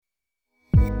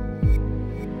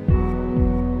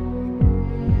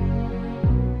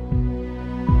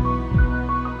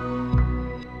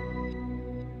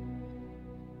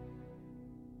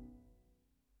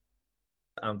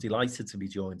I'm delighted to be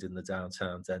joined in the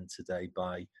downtown den today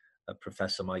by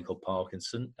Professor Michael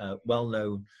Parkinson, well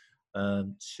known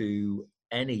to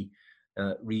any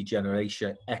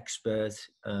regeneration expert,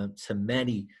 to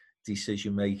many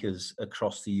decision makers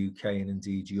across the UK and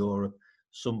indeed Europe,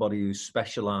 somebody who's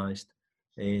specialised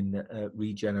in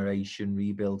regeneration,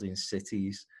 rebuilding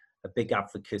cities, a big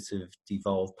advocate of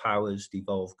devolved powers,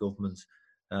 devolved government,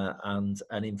 and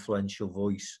an influential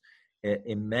voice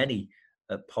in many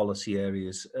policy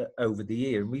areas over the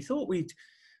year. And we thought we'd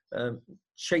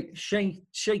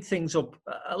shake things up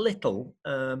a little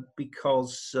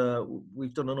because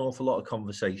we've done an awful lot of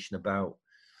conversation about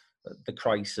the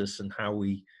crisis and how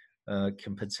we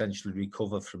can potentially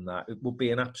recover from that. It would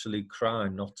be an absolute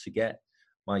crime not to get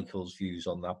Michael's views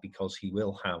on that, because he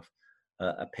will have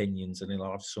opinions and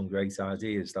he'll have some great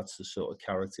ideas. That's the sort of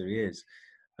character he is.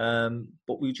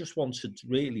 But we just wanted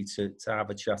really to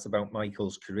have a chat about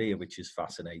Michael's career, which is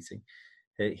fascinating,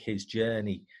 his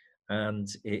journey and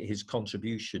his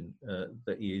contribution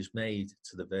that he has made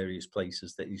to the various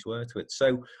places that he's worked with.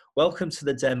 So welcome to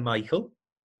the den, Michael.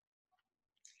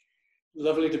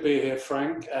 Lovely to be here,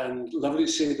 Frank, and lovely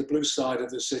to see the blue side of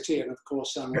the city. And of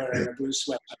course, I'm wearing a blue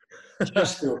sweater.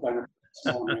 Just feel better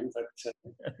this morning, but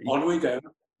on we go.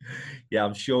 Yeah,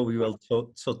 I'm sure we will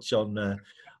touch on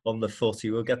the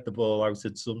footy. We'll get the ball out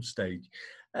at some stage.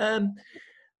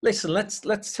 Listen,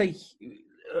 let's take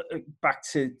back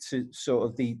to sort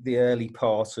of the early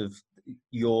part of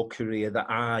your career that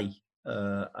I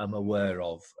am aware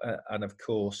of, and of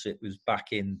course it was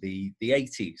back in the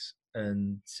 80s,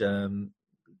 and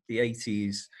the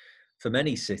 80s for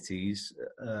many cities,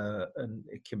 and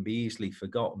it can be easily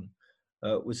forgotten,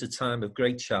 was a time of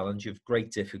great challenge, of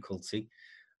great difficulty.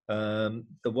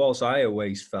 There was, I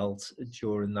always felt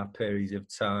during that period of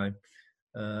time,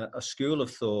 a school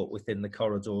of thought within the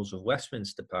corridors of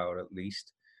Westminster Power, at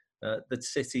least, that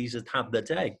cities had had their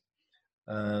day,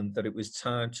 that it was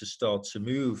time to start to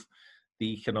move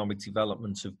the economic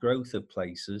development of growth of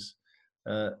places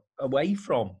away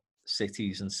from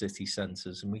cities and city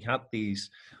centres. And we had these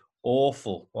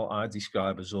awful, what I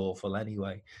describe as awful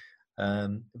anyway,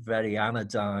 very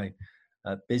anodyne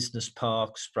business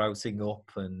parks sprouting up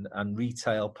and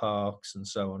retail parks and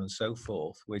so on and so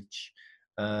forth, which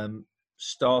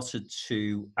started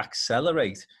to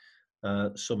accelerate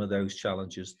some of those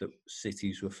challenges that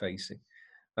cities were facing.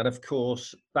 And of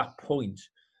course, at that point,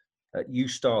 you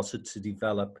started to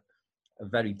develop a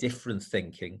very different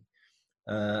thinking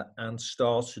and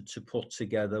started to put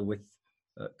together with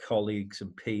colleagues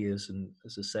and peers and,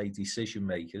 as I say, decision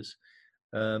makers,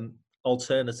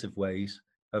 alternative ways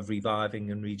of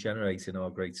reviving and regenerating our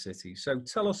great city. So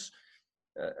tell us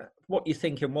what your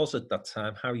thinking was at that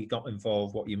time, how you got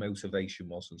involved, what your motivation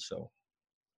was, and so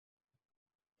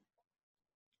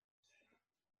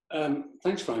on.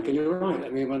 Thanks, Frank. And you're right. I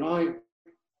mean, when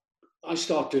I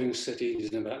started doing cities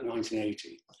in about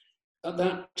 1980, at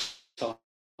that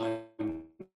time,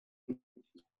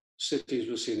 cities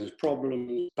were seen as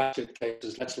problems, bad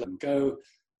cases, let's let them go,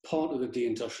 part of the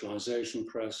deindustrialization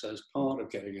process, part of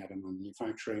getting out of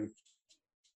manufacturing.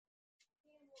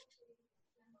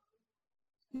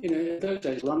 You know, in those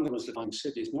days, London was defined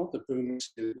cities, not the boom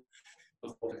city.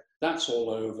 That's all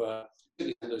over.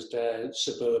 City centers dead,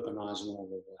 suburbanizing, all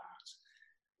of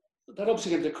that. That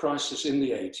obviously came to crisis in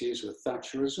the 80s with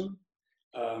Thatcherism,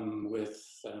 with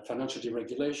financial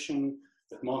deregulation,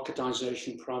 with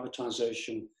marketization,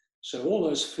 privatization. So all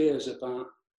those fears about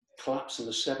collapse in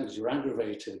the 70s were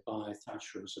aggravated by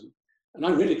Thatcherism. And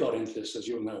I really got into this, as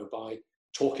you'll know, by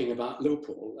talking about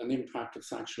Liverpool and the impact of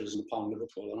Thatcherism upon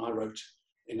Liverpool. And I wrote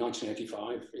in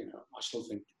 1985, you know, I still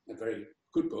think a very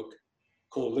good book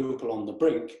called Liverpool on the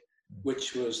Brink,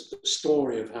 which was the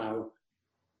story of how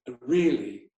a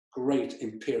really great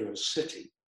imperial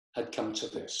city had come to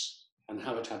this and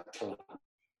how it had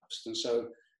collapsed. And so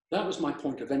that was my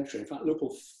point of entry. In fact,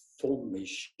 Liverpool formed me,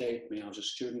 shaped me. I was a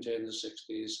student here in the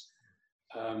 60s.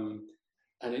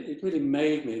 And it really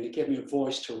made me, and it gave me a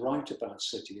voice to write about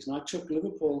cities. And I took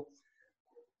Liverpool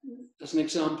as an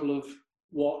example of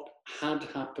what had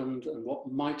happened and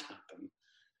what might happen.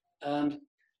 And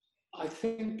I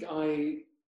think I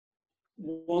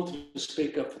wanted to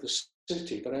speak up for the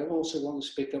city, but I also want to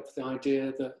speak up for the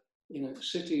idea that, you know,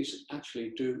 cities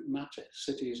actually do matter.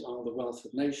 Cities are the wealth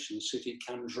of nations. City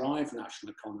can drive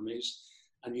national economies.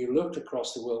 And you looked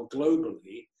across the world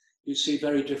globally, you see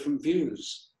very different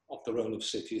views of the role of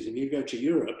cities. If you go to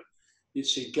Europe, you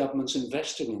see governments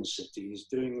investing in cities,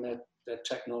 doing their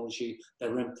technology,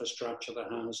 their infrastructure, their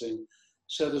housing.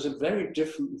 So there's a very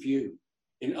different view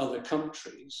in other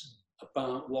countries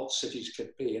about what cities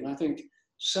could be. And I think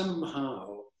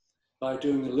somehow by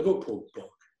doing the Liverpool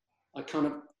book, I kind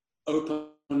of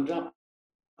opened up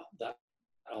that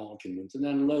argument, and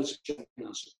then loads of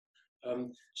answers.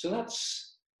 So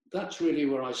that's really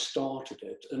where I started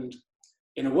it. And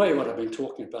in a way, what I've been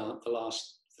talking about the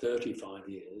last 35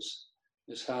 years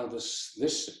is how this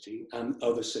city and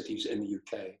other cities in the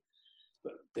UK,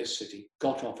 but this city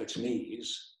got off its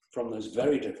knees from those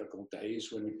very difficult days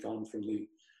when we'd gone from the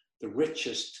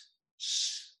richest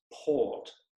port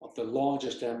of the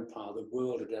largest empire the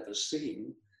world had ever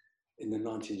seen in the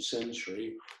 19th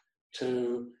century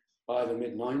to, by the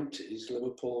mid-90s,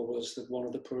 Liverpool was one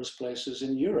of the poorest places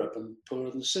in Europe and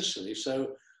poorer than Sicily.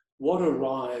 So what a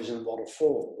rise and what a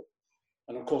fall.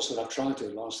 And of course, what I've tried to do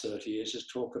the last 30 years is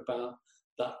talk about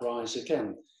that rise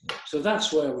again. So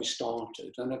that's where we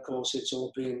started. And of course, it's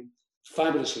all been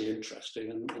fabulously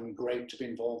interesting and great to be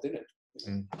involved in it.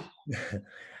 Mm.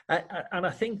 And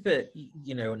I think that,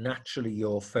 you know, naturally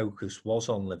your focus was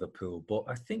on Liverpool, but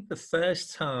I think the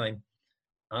first time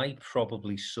I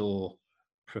probably saw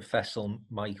Professor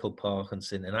Michael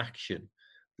Parkinson in action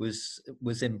was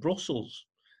in Brussels,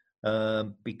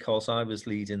 because I was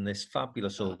leading this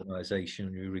fabulous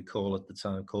organisation, you recall at the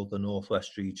time, called the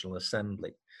Northwest Regional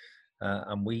Assembly,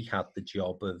 and we had the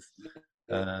job of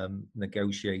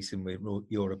negotiating with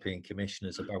European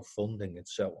commissioners about funding and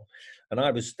so on. And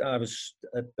I was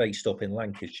based up in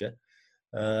Lancashire,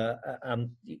 and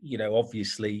you know,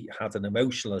 obviously had an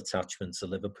emotional attachment to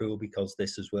Liverpool because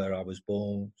this is where I was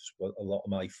born. A lot of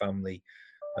my family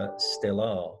still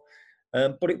are.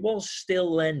 But it was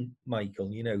still then,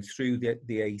 Michael, you know, through the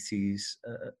 80s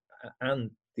and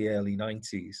the early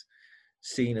 90s,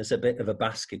 seen as a bit of a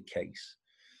basket case.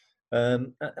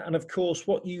 And of course,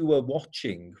 what you were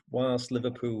watching whilst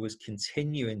Liverpool was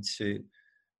continuing to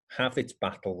have its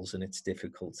battles and its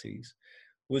difficulties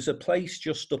was a place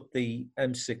just up the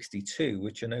M62,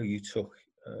 which I know you took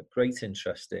great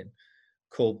interest in,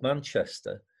 called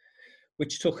Manchester,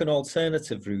 which took an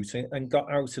alternative route and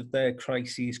got out of their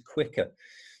crises quicker.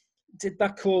 Did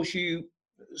that cause you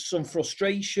some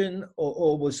frustration,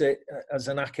 or was it, as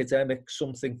an academic,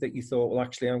 something that you thought, well,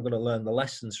 actually, I'm going to learn the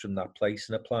lessons from that place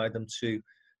and apply them to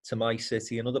my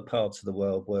city and other parts of the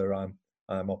world where I'm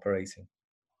operating?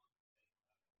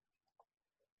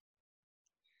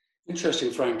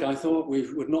 Interesting, Frank. I thought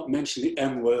we would not mention the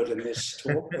M word in this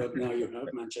talk, but now you know,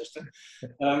 Manchester.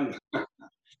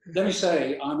 Let me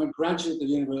say, I'm a graduate of the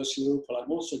University of Liverpool.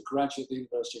 I'm also a graduate of the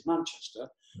University of Manchester.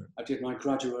 I did my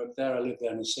graduate work there. I lived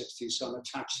there in the 60s, so I'm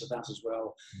attached to that as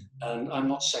well. And I'm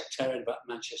not sectarian about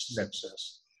Manchester's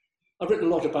success. I've written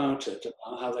a lot about it,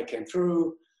 how they came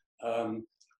through. I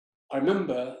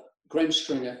remember Graham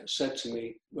Stringer said to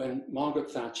me, when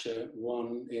Margaret Thatcher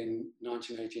won in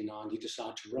 1989, he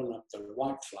decided to run up the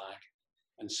white flag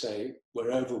and say,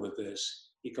 we're over with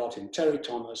this. He got in Terry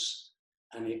Thomas,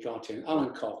 and he got in Alan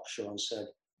Cockshaw and said,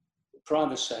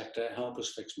 private sector, help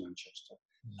us fix Manchester.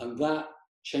 And that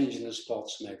change in the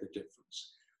spots made the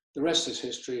difference. The rest is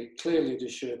history, clear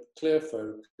leadership, clear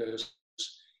focus,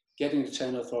 getting the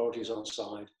 10 authorities on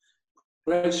side.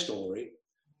 Great story.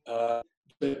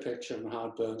 Clear picture from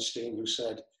Howard Bernstein, who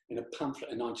said in a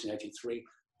pamphlet in 1983,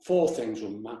 4 things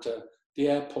will matter: the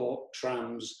airport,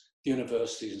 trams, the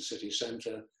universities and city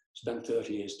centre. Spent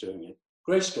 30 years doing it.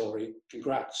 Great story,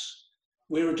 congrats.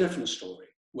 We're a different story.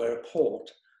 We're a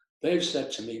port. They've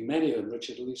said to me, many of them,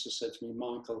 Richard Lisa said to me,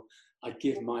 Michael, I'd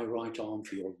give my right arm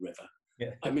for your river. Yeah.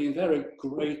 I mean, they're a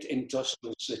great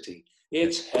industrial city.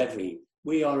 It's heavy.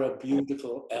 We are a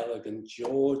beautiful, elegant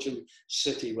Georgian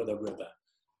city with a river.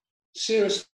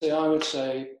 Seriously, I would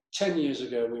say 10 years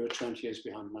ago, we were 20 years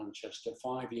behind Manchester.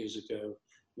 5 years ago,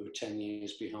 we were 10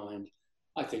 years behind.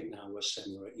 I think now we're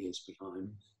 7 or 8 years behind.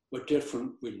 We're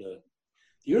different, we learn.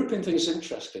 The European thing is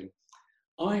interesting.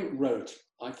 I wrote,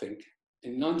 I think,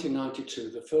 in 1992,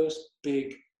 the first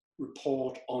big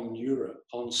report on Europe,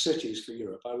 on cities for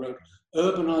Europe. I wrote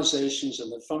Urbanizations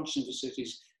and the Function of the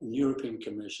Cities in the European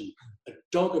Commission, a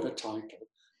dog of a title,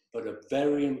 but a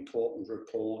very important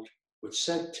report which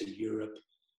said to Europe,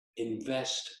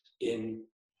 invest in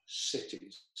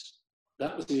cities.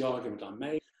 That was the argument I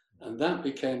made, and that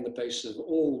became the basis of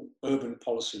all urban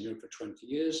policy in Europe for 20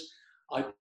 years. I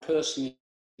personally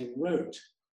wrote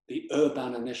the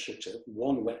Urban Initiative,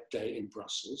 one wet day in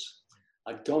Brussels.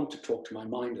 I'd gone to talk to my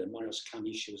minder, Marios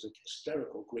Kamishi, who was a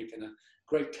hysterical Greek and a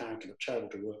great character, but terrible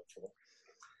to work for.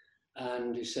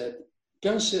 And he said,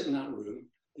 go and sit in that room.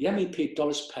 The MEP,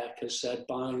 Doris Peck, has said,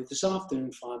 by this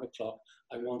afternoon, 5 o'clock,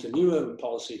 I want a new urban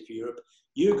policy for Europe.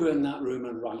 You go in that room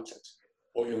and write it,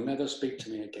 or you'll never speak to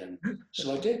me again.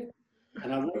 So I did,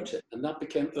 and I wrote it, and that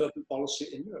became urban policy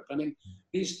in Europe. I mean,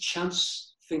 these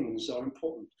chance things are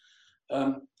important.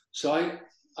 So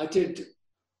I did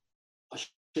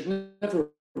I'd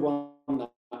never won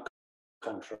that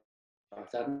contract.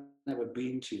 I'd never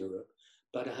been to Europe,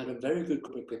 but I had a very good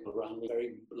group of people around me,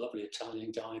 very lovely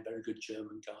Italian guy, very good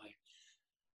German guy.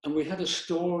 And we had a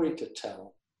story to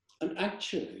tell. And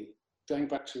actually, going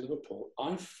back to Liverpool,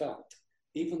 I felt,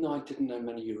 even though I didn't know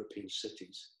many European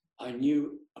cities, I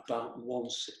knew about one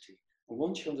city. And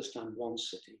once you understand one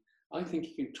city, I think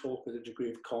you can talk with a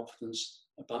degree of confidence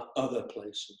about other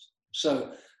places.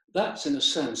 So that's, in a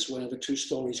sense, where the two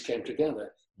stories came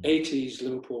together. 80s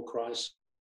Liverpool crisis,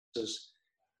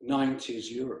 90s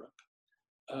Europe.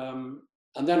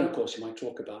 And then, of course, you might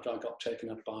talk about I got taken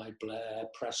up by Blair,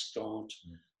 Prescott,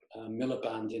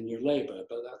 Miliband in New Labour,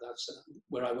 but that's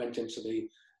where I went into the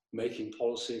making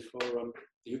policy for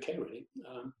the UK, really.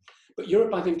 But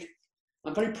Europe, I think,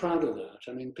 I'm very proud of that.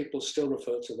 I mean, people still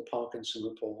refer to the Parkinson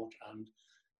report, and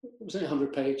it was only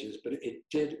 100 pages, but it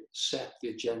did set the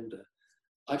agenda.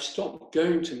 I've stopped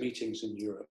going to meetings in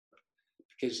Europe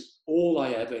because all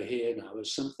I ever hear now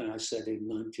is something I said in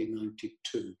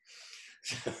 1992.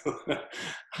 So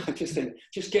I just think,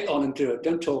 just get on and do it.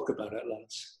 Don't talk about it,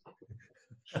 lads.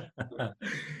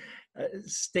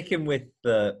 Sticking with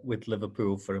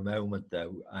Liverpool for a moment,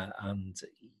 though, and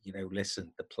you know,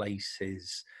 listen, the place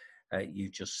is, you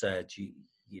just said,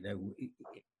 you know,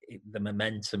 the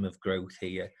momentum of growth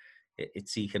here,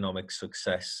 its economic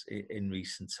success in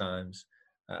recent times,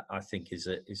 I think is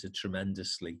a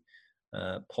tremendously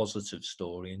positive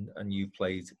story, and you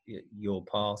played your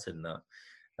part in that.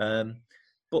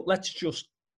 But let's just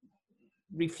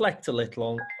reflect a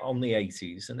little on the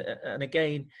 80s, and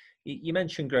again, you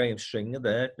mentioned Graham Stringer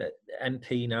there,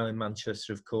 MP now in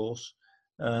Manchester, of course.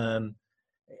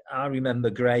 I remember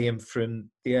Graham from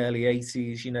the early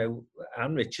 80s, you know,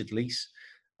 and Richard Leese,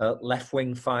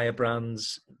 left-wing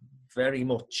firebrands, very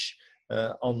much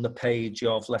on the page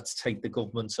of let's take the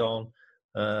government on,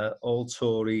 all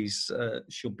Tories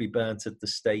should be burnt at the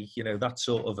stake, you know, that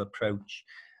sort of approach.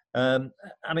 And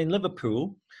in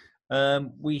Liverpool,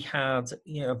 we had,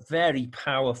 you know, a very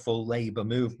powerful Labour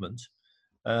movement,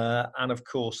 and of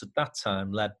course at that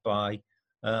time led by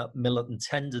militant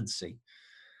tendency.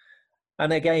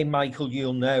 And again, Michael,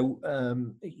 you'll know,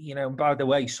 you know, by the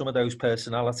way, some of those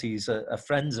personalities are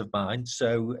friends of mine.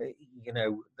 So, you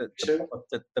know,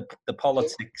 the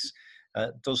politics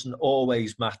doesn't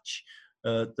always match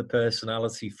the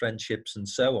personality, friendships, and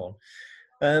so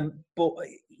on. But,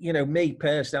 you know, me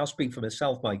personally, I'll speak for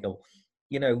myself, Michael,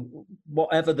 you know,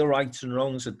 whatever the rights and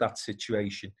wrongs of that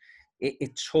situation,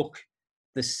 it took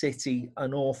the city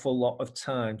an awful lot of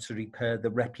time to repair the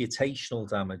reputational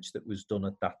damage that was done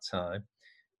at that time,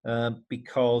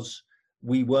 because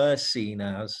we were seen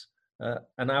as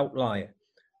an outlier,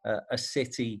 a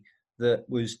city that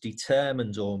was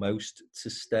determined almost to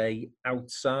stay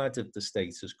outside of the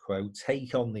status quo,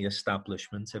 take on the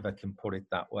establishment, if I can put it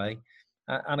that way.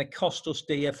 And it cost us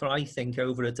dear for, I think,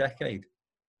 over a decade.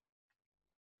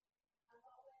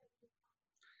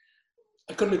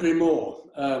 I couldn't agree more.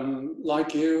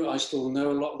 Like you, I still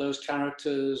know a lot of those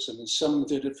characters, and some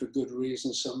did it for good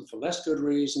reason, some for less good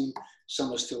reason,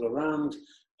 some are still around,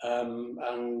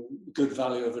 and good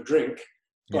value of a drink.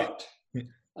 But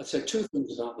I'd say two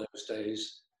things about those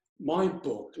days. My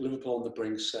book, Liverpool on the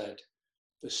Brink, said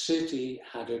the city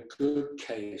had a good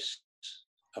case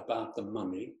about the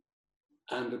money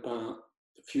and about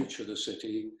the future of the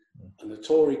city, and the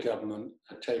Tory government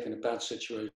had taken a bad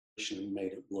situation and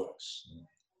made it worse.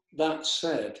 That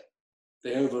said,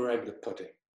 they over-egged the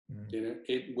pudding. You know,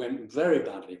 it went very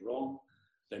badly wrong.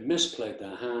 They misplayed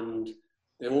their hand.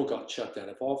 They all got chucked out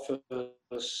of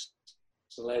office.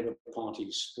 The Labour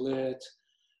Party split.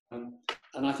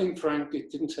 And I think, Frank, it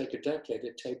didn't take a decade.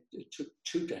 It took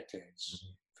 2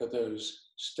 decades for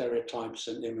those stereotypes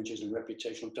and images and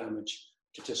reputational damage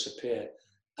to disappear.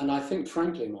 And I think,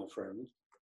 frankly, my friend,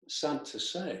 sad to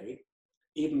say,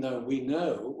 even though we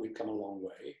know we've come a long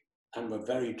way and we're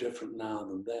very different now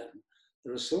than then,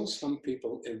 there are still some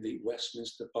people in the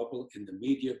Westminster bubble, in the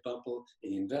media bubble,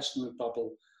 in the investment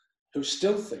bubble, who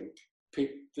still think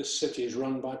this city is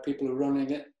run by people who were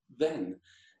running it then.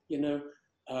 You know,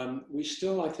 we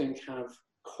still, I think, have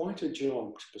quite a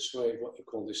job to persuade what you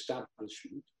call the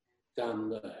establishment down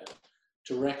there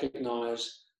to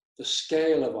recognise the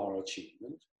scale of our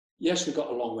achievement. Yes, we've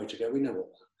got a long way to go, we know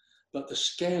all that. But the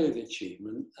scale of the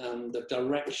achievement and the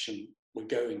direction we're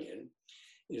going in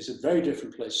is a very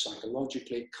different place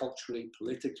psychologically, culturally,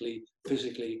 politically,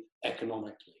 physically,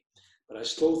 economically. But I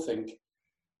still think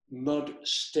mud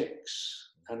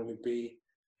sticks, and it would be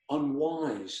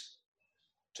unwise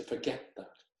to forget that.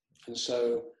 And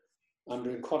so I'm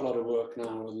doing quite a lot of work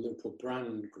now with the Liverpool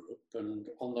Brand Group, and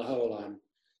on the whole, I'm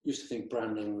used to think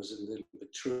branding was a little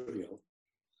bit trivial.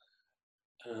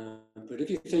 But if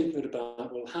you think of it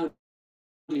about, well, how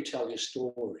do you tell your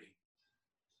story?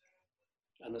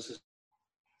 And as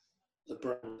the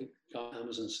brand guy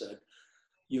Amazon said,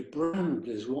 your brand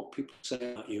is what people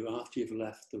say about you after you've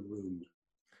left the room.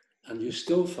 And you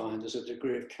still find there's a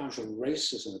degree of casual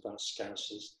racism about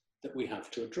Scousers that we have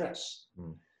to address.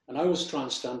 Mm. And I always try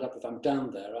and stand up if I'm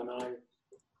down there. And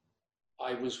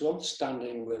I was once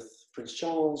standing with Prince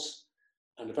Charles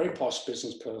and a very posh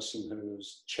business person who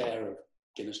was chair of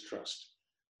Guinness Trust.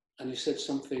 And he said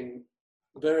something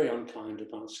very unkind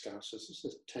about Scousers. This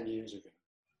is 10 years ago.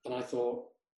 And I thought,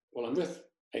 well, I'm with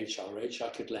HRH, I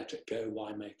could let it go,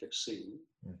 why make it scene?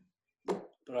 Mm.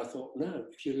 But I thought, no,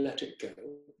 if you let it go,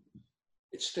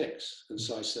 it sticks. And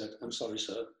so I said, I'm sorry,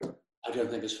 sir, I don't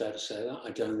think it's fair to say that.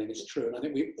 I don't think it's true. And I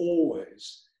think we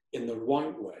always, in the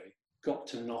right way, got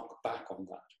to knock back on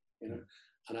that, you know.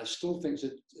 And I still think it's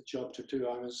a job to do.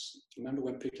 Remember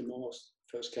when Peter Morse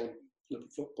first came to Liverpool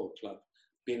Football Club,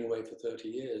 been away for 30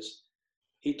 years,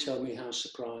 he told me how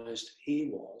surprised he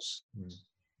was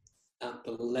at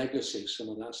the legacy, some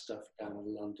of that stuff down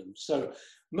in London. So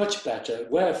much better.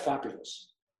 We're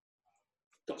fabulous.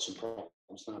 Got some problems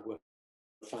now, we're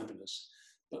fabulous.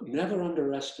 But never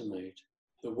underestimate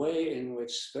the way in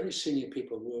which very senior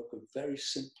people work with very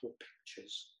simple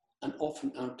pictures and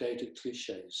often outdated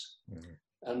cliches.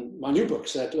 Mm-hmm. And my new book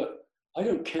said, look, I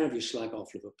don't care if you slag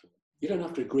off Liverpool. You don't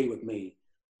have to agree with me,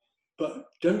 but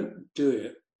don't do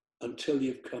it until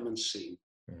you've come and seen.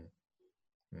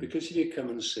 Mm-hmm. Because if you come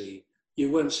and see,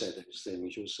 you won't say those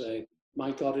things. You'll say,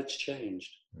 my God, it's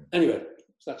changed. Mm-hmm. Anyway,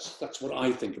 that's what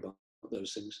I think about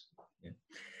those things. Yeah.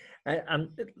 And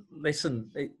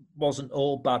listen, it wasn't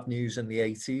all bad news in the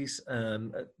 80s,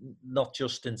 not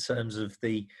just in terms of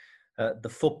the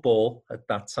football at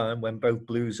that time when both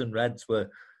Blues and Reds were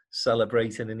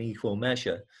celebrating in equal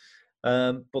measure.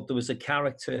 But there was a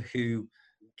character who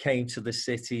came to the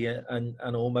city and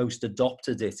almost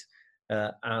adopted it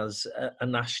as a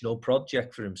national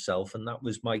project for himself. And that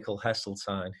was Michael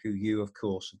Heseltine, who you, of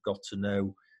course, have got to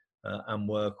know and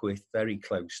work with very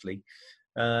closely.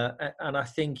 And I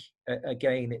think,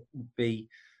 again, it would be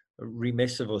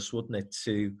remiss of us, wouldn't it,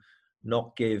 to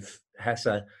not give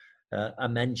Hesse a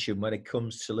mention when it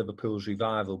comes to Liverpool's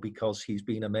revival, because he's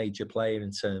been a major player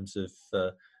in terms of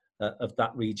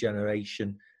that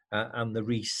regeneration and the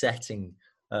resetting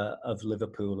of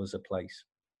Liverpool as a place.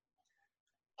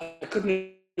 I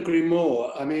couldn't agree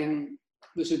more. I mean,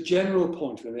 there's a general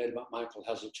point to be made about Michael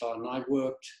Heseltine, and I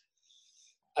worked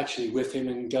actually with him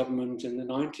in government in the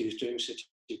 90s doing City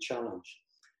Challenge.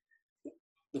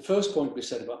 The first point we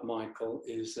said about Michael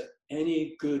is that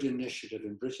any good initiative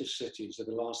in British cities of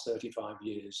the last 35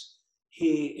 years,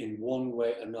 he in one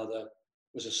way or another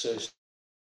was associated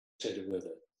with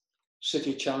it.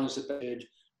 City Challenge that did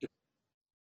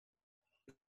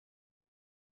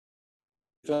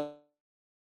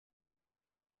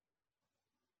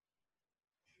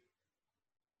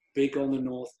big on the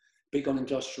north, big on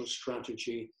industrial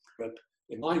strategy. But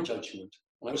in my judgment,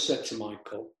 I said to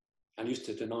Michael, and used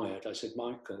to deny it, I said,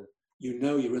 Michael, you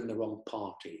know you're in the wrong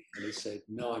party. And he said,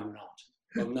 no, I'm not.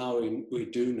 Well, now we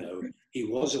do know he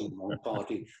was in the wrong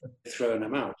party, throwing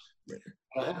him out. But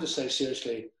I have to say,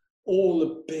 seriously, all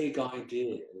the big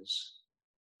ideas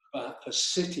for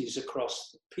cities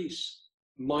across the piece,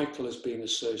 Michael has been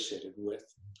associated with.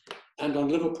 And on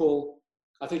Liverpool,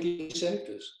 I think he saved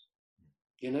us.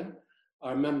 You know,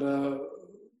 I remember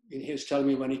he was telling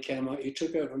me when he came out, he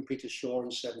took over from Peter Shaw in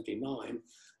 '79,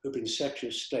 who'd been Secretary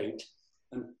of State,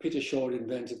 and Peter Shaw had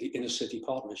invented the inner city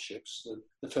partnerships,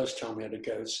 the first time we had to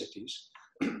go at cities.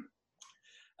 And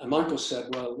Michael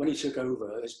said, well, when he took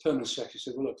over, his permanent secretary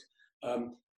said, well,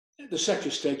 look, the Secretary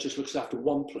of State just looks after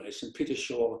one place, and Peter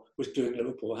Shaw was doing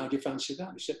Liverpool. How do you fancy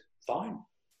that? He said, fine.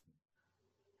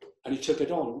 And he took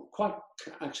it on quite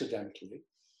accidentally.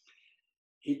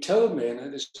 He told me, and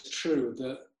it is true,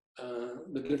 that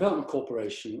the Development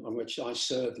Corporation, on which I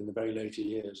served in the very later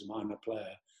years, I'm a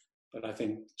player, but I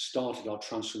think started our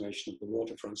transformation of the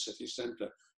waterfront city centre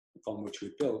upon which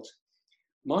we built.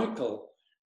 Michael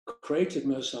created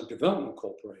Merseyside Development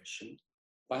Corporation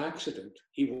by accident.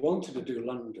 He wanted to do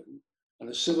London, and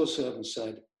the civil servant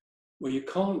said, well, you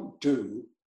can't do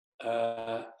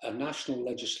a national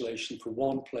legislation for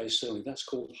one place only. That's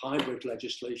called hybrid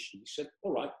legislation. He said,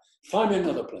 all right, find me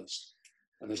another place.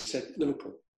 And they said,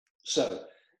 Liverpool. So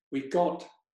we got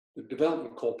the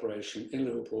Development Corporation in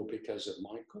Liverpool because of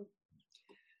Michael.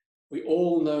 We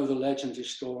all know the legendary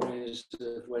stories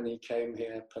of when he came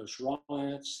here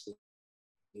post-riots,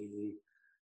 the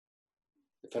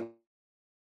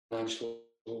financial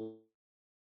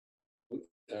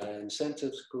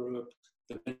incentives group,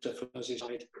 the Minister for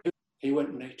Merseyside. He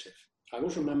went native. I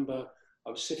always remember I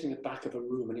was sitting in the back of a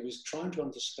room and he was trying to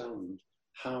understand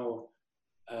how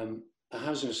a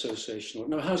housing association,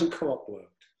 no, a housing co-op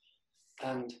worked.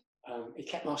 And he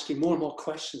kept asking more and more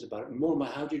questions about it, more and more,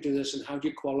 how do you do this and how do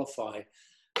you qualify?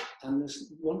 And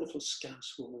this wonderful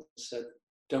Scouse woman said,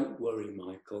 don't worry,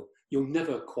 Michael, you'll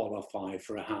never qualify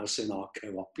for a house in our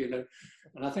co-op, you know.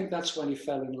 And I think that's when he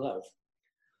fell in love.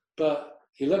 But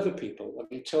he loved the people. And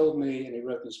he told me, and he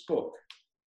wrote this book,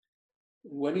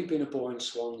 when he'd been a boy in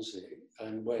Swansea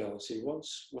and Wales, he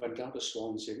once went down to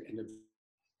Swansea in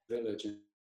a village and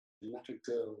met a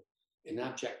girl in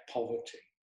abject poverty.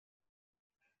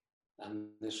 And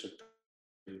this would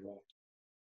be right.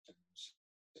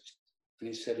 And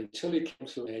he said, until he came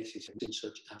to the 80s, he was in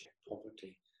such abject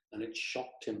poverty, and it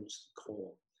shocked him to the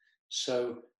core.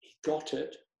 So he got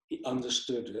it, he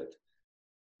understood it,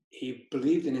 he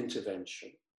believed in intervention.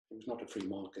 It was not a free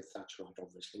market, that's right,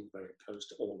 obviously, very opposed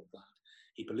to all of that.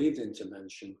 He believed in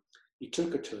intervention, he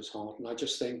took it to his heart, and I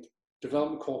just think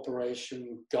Development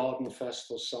Corporation, Garden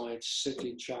Festival sites,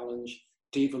 City Challenge,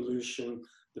 Devolution,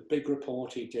 the big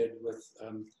report he did with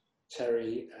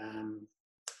Terry and,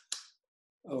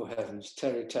 oh heavens,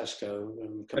 Terry Tesco,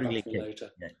 come back to me later,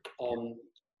 on,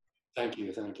 thank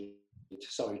you,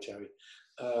 sorry Terry,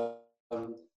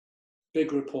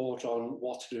 big report on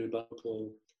what to do about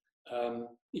Liverpool.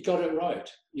 He got it right,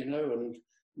 you know, and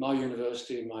my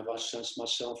university, my vice chancellor,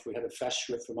 myself, we had a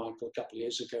festival for Michael a couple of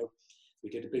years ago. We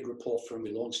did a big report for him,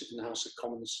 we launched it in the House of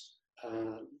Commons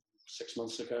 6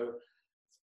 months ago.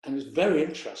 And it was very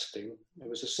interesting. It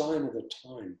was a sign of the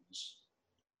times.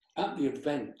 At the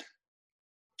event,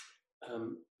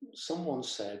 someone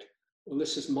said, well,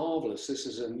 this is marvelous. This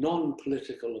is a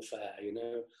non-political affair, you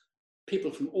know.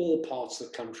 People from all parts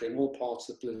of the country and all parts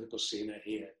of the political scene are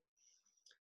here.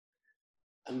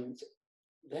 And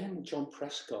then John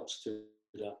Prescott stood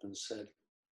up and said,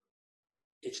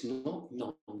 it's not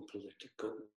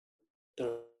non-political. There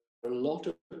are a lot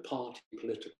of party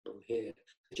political here.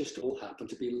 They just all happen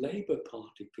to be Labour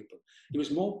Party people. He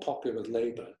was more popular with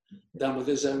Labour than with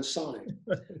his own side.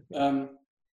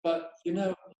 But, you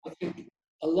know, I think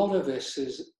a lot of this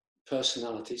is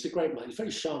personality. He's a great man. He's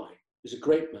very shy. He's a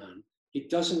great man. He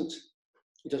doesn't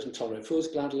tolerate fools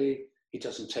gladly. He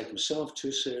doesn't take himself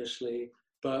too seriously.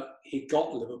 But he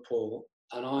got Liverpool,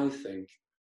 and I think,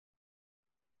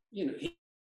 you know,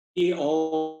 he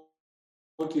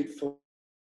argued for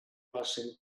us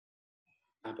in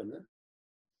cabinet.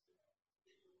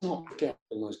 Not forget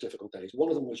in those difficult days. One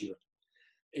of them was Europe.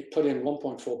 It put in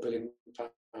 £1.4 billion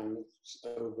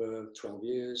over 12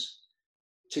 years.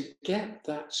 To get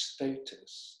that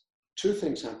status, two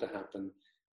things had to happen.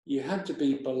 You had to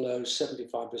be below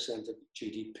 75% of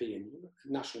GDP, and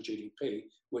national GDP,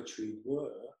 which we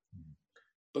were,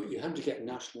 but you had to get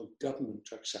national government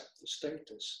to accept the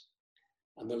status.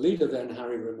 And the leader then,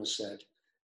 Harry Rimmer, said,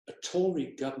 a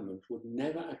Tory government would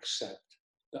never accept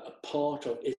that a part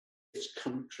of its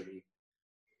country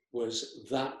was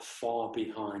that far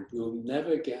behind. We'll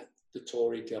never get the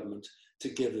Tory government to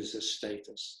give us a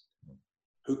status.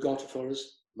 Who got it for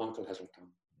us? Michael Heseltine.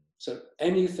 So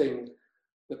anything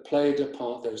that played a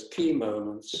part, those key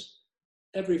moments,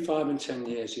 every 5 and 10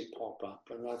 years he'd pop up.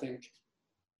 And I think,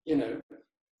 you know,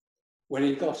 when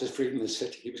he got his freedom in the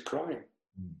city, he was crying.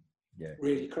 Yeah.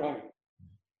 Really crying.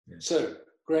 Yeah. So,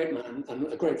 great man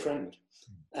and a great friend.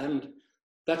 And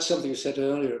that's something you said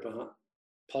earlier about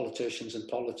politicians and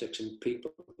politics and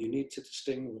people. You need to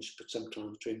distinguish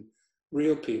sometimes between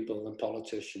real people and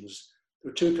politicians.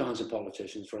 There are two kinds of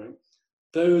politicians, Frank.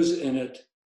 Those in it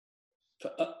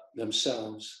for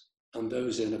themselves and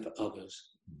those in it for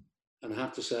others. And I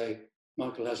have to say,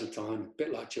 Michael Heseltine, a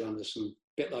bit like Joe Anderson,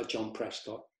 a bit like John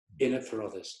Prescott, in it for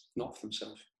others, not for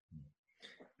themselves.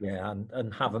 Yeah,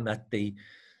 and having met the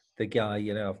guy,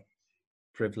 you know,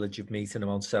 privilege of meeting him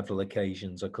on several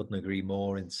occasions, I couldn't agree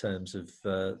more in terms of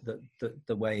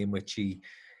the way in which he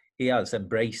has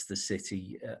embraced the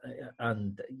city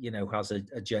and, you know, has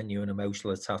a genuine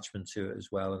emotional attachment to it as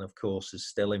well, and of course is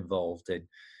still involved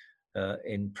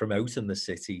in promoting the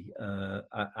city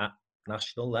at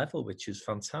national level, which is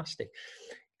fantastic.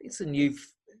 Listen, you've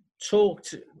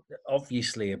talked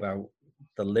obviously about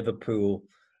the Liverpool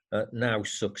now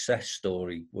success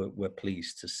story, we're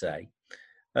pleased to say.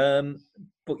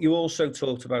 But you also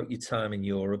talked about your time in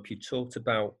Europe, you talked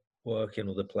about work in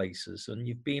other places, and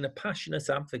you've been a passionate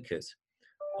advocate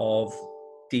of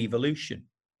devolution.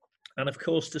 And of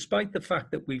course, despite the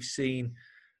fact that we've seen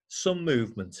some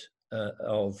movement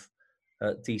of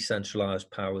decentralised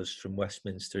powers from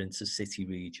Westminster into city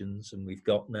regions, and we've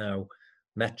got now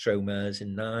metro mayors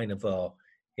in 9 of our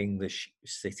English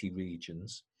city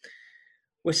regions.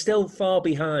 We're still far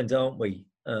behind, aren't we,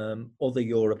 other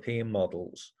European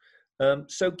models?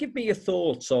 So give me your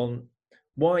thoughts on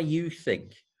why you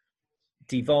think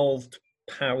devolved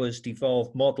powers,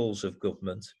 devolved models of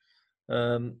government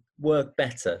work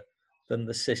better than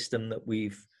the system that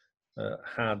we've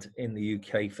had in the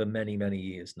UK for many, many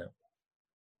years now.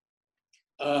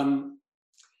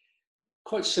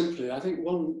 Quite simply, I think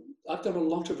I've done a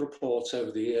lot of reports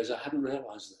over the years. I hadn't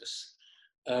realised this.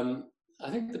 I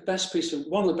think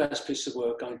one of the best pieces of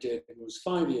work I did was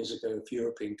 5 years ago for the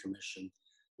European Commission.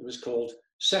 It was called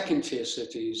Second Tier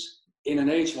Cities in an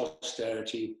Age of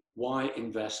Austerity, Why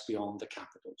Invest Beyond the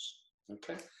Capitals?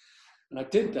 Okay. And I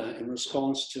did that in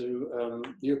response to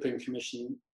the European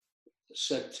Commission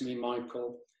said to me,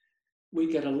 Michael, we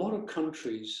get a lot of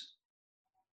countries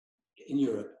in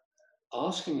Europe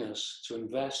asking us to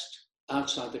invest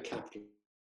outside the capital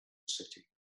city.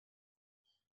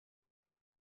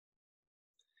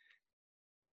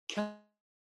 Can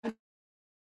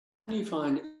you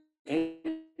find any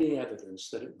evidence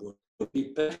that it would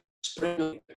be better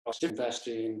to invest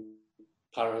in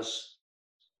Paris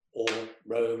or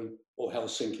Rome or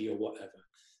Helsinki or whatever?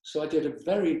 So I did a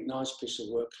very nice piece of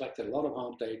work, collected a lot of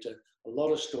hard data, a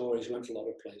lot of stories, went to a lot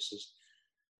of places.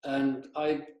 And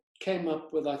I came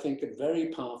up with, I think, a very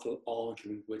powerful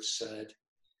argument which said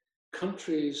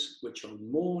countries which are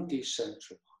more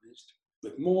decentralized,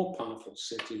 with more powerful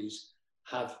cities,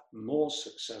 have more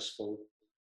successful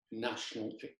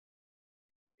national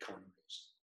economies.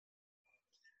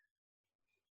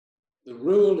 The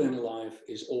rule in life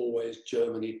is always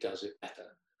Germany does it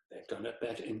better. They've done it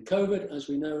better in COVID, as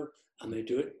we know, and they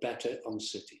do it better on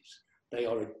cities. They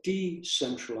are a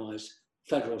decentralized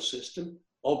federal system,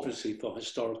 obviously for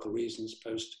historical reasons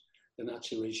post the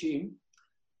Nazi regime,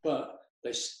 but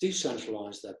they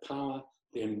decentralize their power,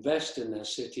 they invest in their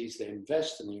cities, they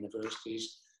invest in the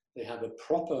universities, they have a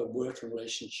proper working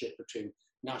relationship between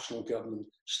national government,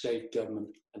 state government,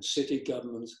 and city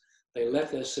governments. They let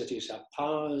their cities have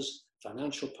powers,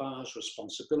 financial powers,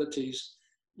 responsibilities.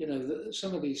 You know,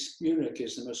 some of these, Munich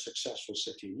is the most successful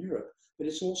city in Europe, but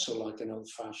it's also like an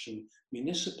old-fashioned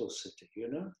municipal city,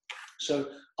 you know? So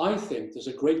I think there's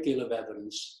a great deal of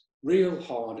evidence, real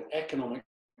hard economic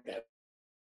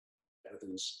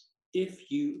evidence.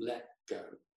 If you let go,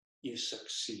 you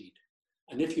succeed.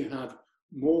 And if you have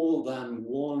more than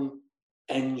one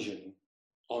engine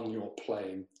on your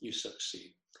plane, you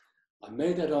succeed. I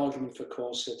made that argument for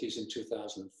core cities in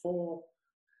 2004.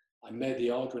 I made the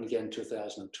argument again in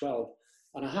 2012.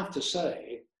 And I have to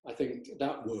say, I think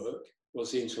that work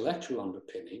was the intellectual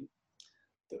underpinning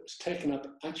that was taken up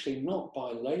actually not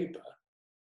by Labour,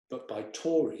 but by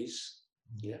Tories.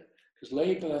 Yeah, because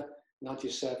Labour,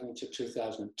 1997 to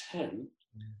 2010,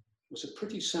 was a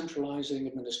pretty centralising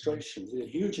administration with a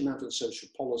huge amount of social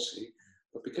policy,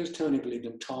 but because Tony believed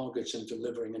in targets and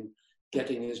delivering and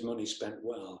getting his money spent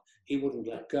well, he wouldn't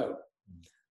let go.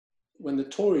 When the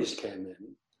Tories came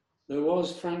in, there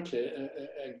was, frankly,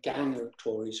 a gang of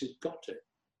Tories who got it.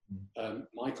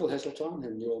 Michael Heseltine,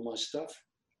 who knew all my stuff,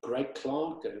 Greg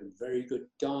Clark, a very good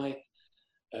guy,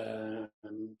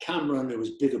 Cameron, who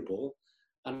was biddable,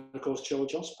 and of course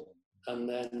George Osborne. And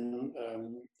then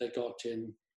they got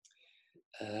in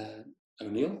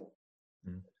O'Neill.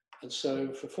 And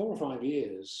so for 4 or 5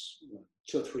 years,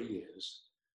 2 or 3 years,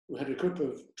 we had a group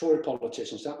of Tory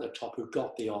politicians at the top who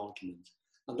got the argument.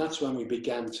 And that's when we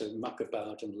began to muck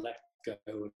about and let go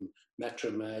and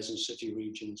metro mayors and city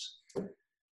regions.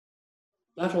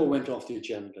 That all went off the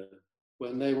agenda.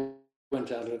 When they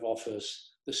went out of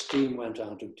office, the steam went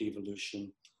out of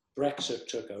devolution. Brexit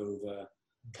took over.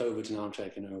 COVID's now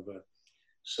taken over.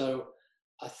 So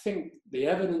I think the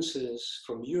evidence is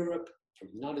from Europe, from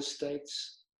the United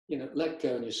States, you know, let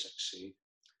go and you succeed.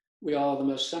 We are the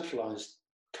most centralized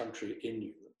country in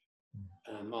Europe.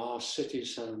 Our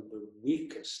cities have the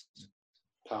weakest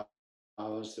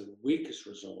powers, the weakest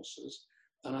resources.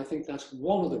 And I think that's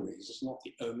one of the reasons, not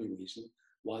the only reason,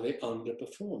 why they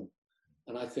underperform.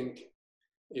 And I think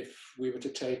if we were to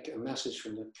take a message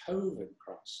from the COVID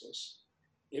crisis,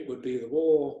 it would be the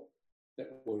war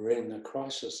that we're in, the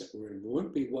crisis that we're in,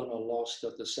 won't be won or lost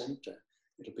at the center.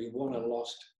 It'll be won or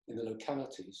lost in the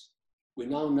localities. We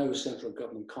now know central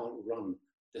government can't run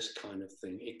this kind of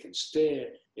thing. It can steer,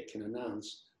 it can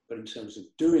announce, but in terms of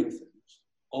doing things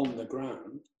on the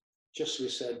ground, just as we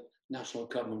said, national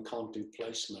government can't do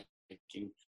placemaking.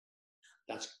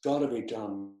 That's got to be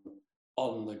done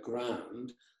on the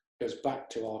ground. It goes back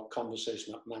to our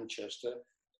conversation at Manchester,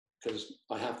 because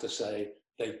I have to say,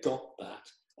 they got that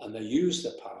and they used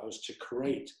their powers to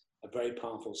create a very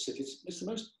powerful city. It's the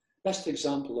most best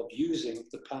example of using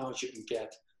the powers you can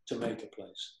get to make a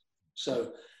place.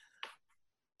 So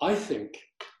I think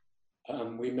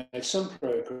we made some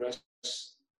progress,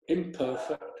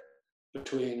 imperfect,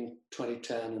 between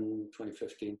 2010 and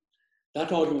 2015.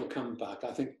 That argument will come back.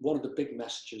 I think one of the big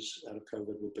messages out of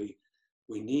COVID will be,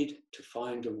 we need to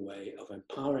find a way of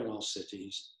empowering our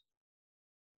cities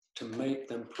to make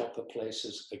them proper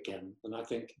places again. And I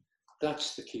think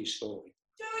that's the key story.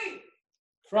 Joey!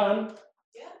 Fran?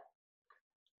 Yeah?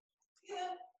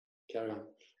 Yeah. Carry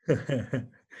on.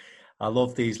 I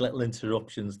love these little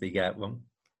interruptions they get. I'm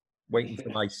waiting for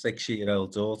my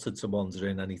 6-year-old daughter to wander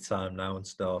in any time now and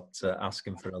start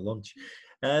asking for a lunch.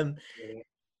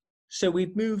 So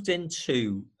we've moved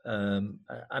into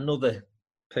another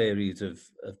period of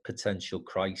potential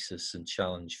crisis and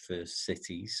challenge for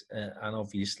cities. And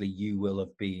obviously you will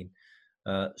have been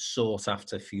sought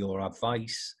after for your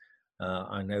advice.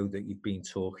 I know that you've been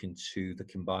talking to the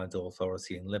Combined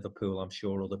Authority in Liverpool. I'm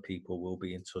sure other people will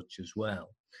be in touch as well.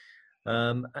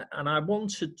 And I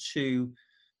wanted to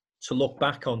look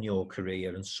back on your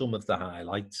career and some of the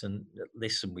highlights. And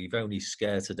listen, we've only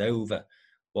skirted over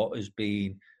what has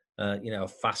been, a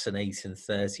fascinating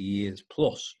 30 years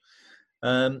plus.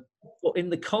 But in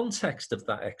the context of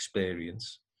that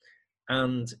experience,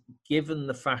 and given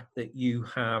the fact that you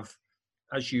have,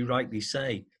 as you rightly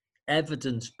say,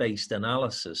 evidence-based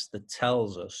analysis that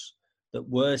tells us that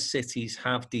where cities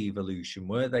have devolution,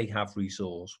 where they have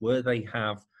resource, where they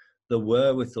have the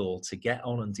wherewithal to get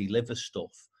on and deliver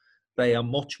stuff, they are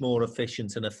much more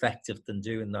efficient and effective than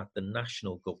doing that than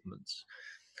national governments.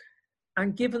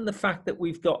 And given the fact that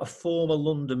we've got a former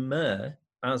London mayor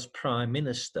as Prime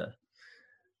Minister,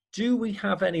 do we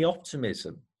have any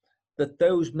optimism that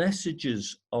those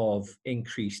messages of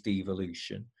increased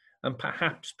devolution and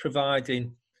perhaps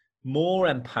providing more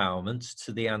empowerment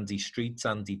to the Andy Streets,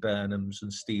 Andy Burnhams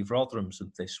and Steve Rotherhams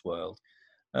of this world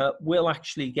will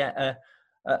actually get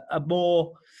a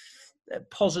more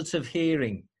positive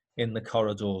hearing in the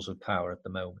corridors of power at the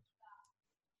moment?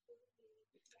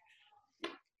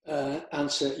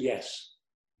 Answer, yes.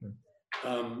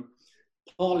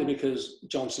 Partly because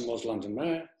Johnson was London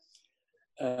mayor,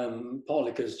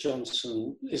 partly because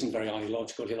Johnson isn't very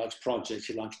ideological. He likes projects,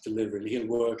 he likes delivery, he'll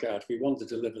work out. If we want to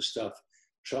deliver stuff,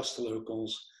 trust the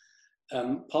locals.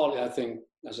 Partly, I think,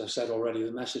 as I said already,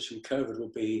 the message from COVID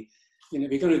will be,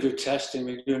 if you're going to do testing,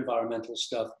 we do environmental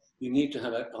stuff, you need to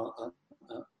have it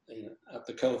at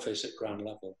the coalface at ground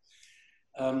level.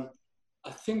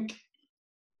 I think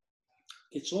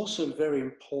it's also very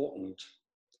important.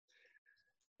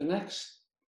 The next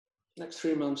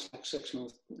 3 months, next 6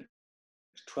 months, next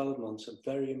 12 months are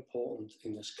very important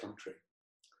in this country.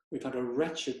 We've had a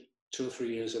wretched 2 or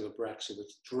 3 years of a Brexit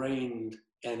with drained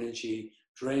energy,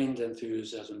 drained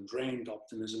enthusiasm, drained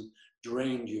optimism,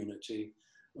 drained unity.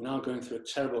 We're now going through a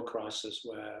terrible crisis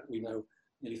where we know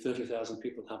nearly 30,000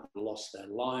 people have lost their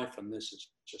life, and this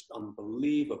is just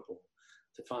unbelievable.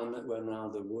 To find that we're now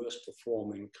the worst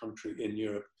performing country in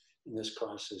Europe in this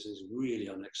crisis is really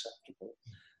unacceptable.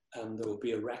 And there will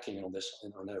be a reckoning on this,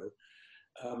 I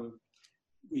know.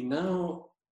 We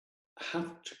now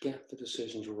have to get the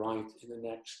decisions right in the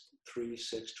next 3,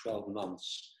 6, 12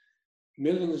 months.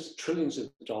 Millions, trillions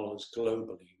of dollars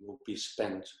globally will be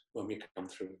spent when we come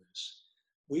through this.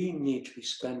 We need to be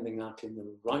spending that in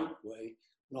the right way,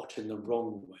 not in the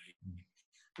wrong way.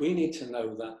 We need to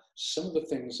know that some of the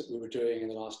things that we were doing in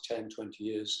the last 10, 20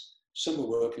 years, some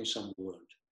were working, some weren't.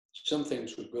 Some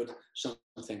things were good, some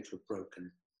things were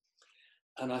broken.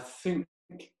 And I think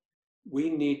we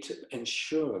need to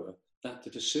ensure that the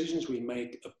decisions we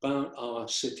make about our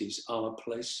cities, our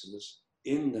places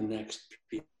in the next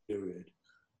period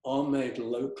are made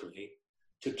locally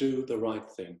to do the right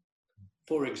thing.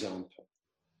 For example,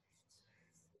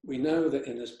 we know that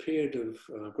in this period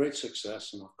of great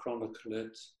success, and I'll chronicle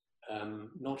it,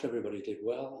 not everybody did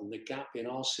well, and the gap in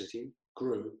our city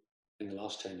grew in the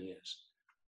last 10 years.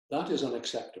 That is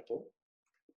unacceptable,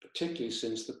 particularly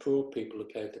since the poor people have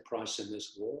paid the price in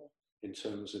this war in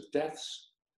terms of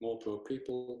deaths, more poor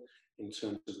people, in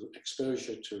terms of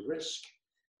exposure to risk,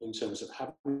 in terms of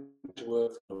having to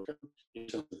work, in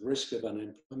terms of risk of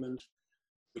unemployment.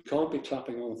 We can't be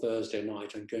clapping on Thursday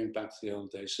night and going back to the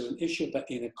old days. So an issue about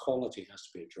inequality has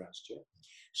to be addressed. Yeah?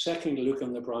 Secondly, look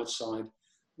on the bright side.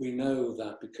 We know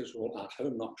that because we're all at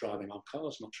home, not driving our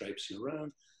cars, not traipsing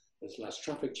around, there's less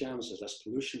traffic jams, there's less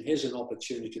pollution. Here's an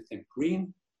opportunity to think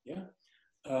green. Yeah.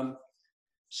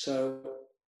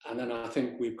 And then I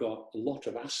think we've got a lot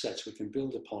of assets we can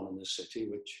build upon in the city,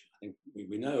 which I think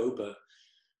we know, but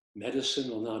medicine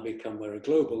will now become, we're a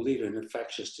global leader in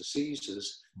infectious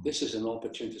diseases. This is an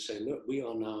opportunity to say, look, we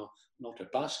are now not a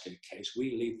basket case.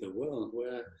 We lead the world.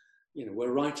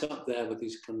 We're right up there with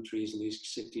these countries and these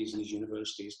cities and these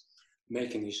universities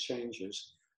making these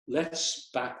changes. Let's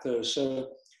back those. So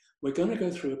we're going to go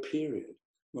through a period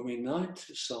when we need to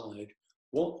decide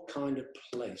what kind of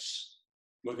place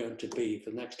we're going to be for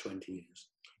the next 20 years.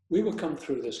 We will come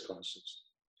through this crisis.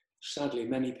 Sadly,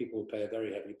 many people will pay a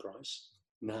very heavy price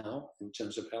now in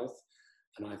terms of health,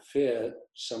 and I fear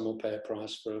some will pay a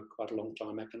price for quite a long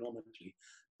time economically.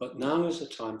 But now is the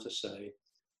time to say,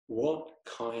 what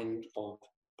kind of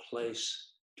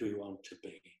place do we want to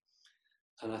be?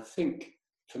 And I think,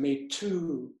 for me,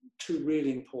 two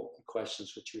really important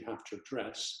questions which we have to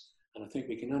address, and I think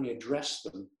we can only address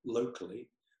them locally.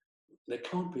 They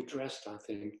can't be addressed, I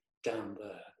think, down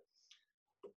there.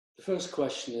 The first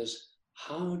question is,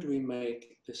 how do we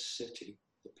make this city,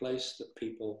 the place that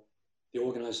people, the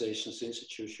organizations, the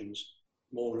institutions,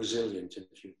 more resilient in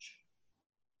the future?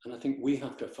 And I think we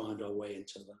have to find our way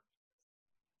into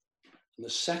that. And the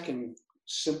second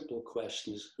simple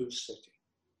question is, whose city?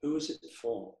 Who is it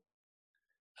for?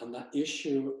 And that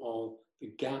issue of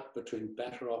the gap between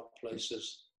better off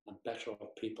places and better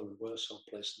off people and worse off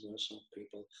places and worse off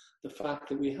people. The fact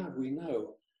that we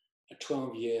know a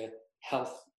 12-year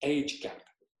health age gap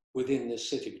within this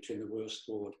city between the worst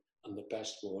ward and the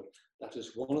best ward. That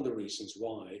is one of the reasons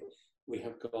why we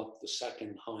have got the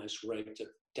second highest rate of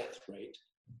death rate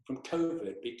from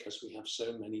COVID, because we have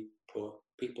so many poor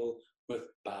people with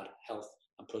bad health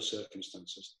and poor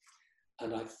circumstances.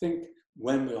 And I think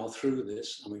when we are through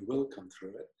this, and we will come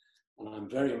through it, and I'm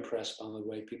very impressed by the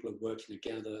way people are working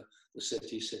together, the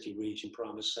city region,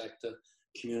 private sector,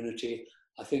 community.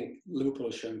 I think Liverpool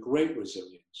has shown great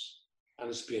resilience, and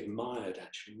it's to be admired,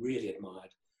 actually, really admired.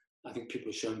 I think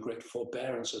people have shown great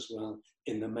forbearance as well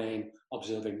in the main,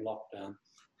 observing lockdown.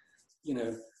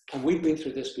 And we've been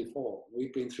through this before.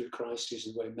 We've been through crises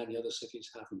in a way many other cities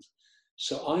haven't.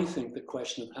 So I think the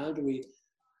question of how do we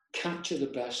capture the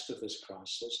best of this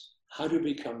crisis, how do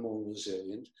we become more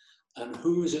resilient, and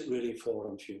who is it really for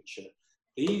in future?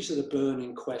 These are the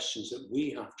burning questions that we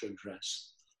have to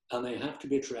address, and they have to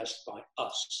be addressed by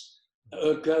us.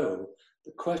 Ergo,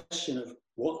 the question of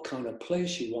what kind of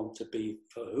place you want to be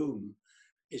for whom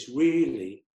is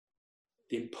really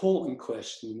the important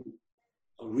question,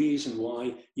 a reason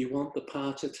why you want the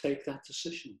power to take that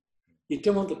decision. You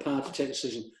don't want the power to take a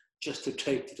decision just to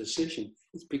take the decision.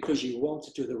 It's because you want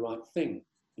to do the right thing,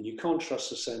 and you can't trust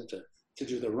the centre to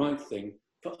do the right thing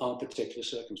for our particular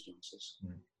circumstances.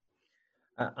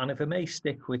 And if I may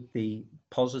stick with the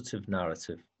positive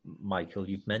narrative, Michael,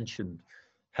 you've mentioned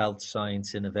health,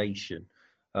 science, innovation.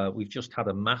 We've just had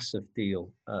a massive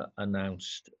deal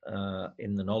announced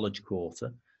in the Knowledge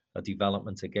Quarter, a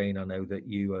development, again, I know that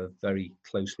you are very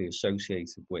closely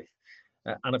associated with.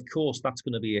 And of course, that's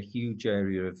going to be a huge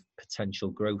area of potential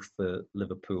growth for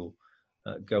Liverpool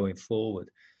going forward.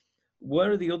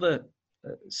 Where are the other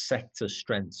sector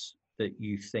strengths that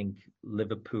you think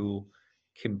Liverpool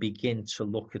can begin to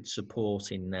look at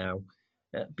supporting now?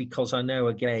 Because I know,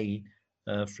 again,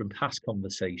 from past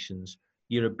conversations,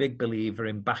 you're a big believer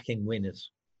in backing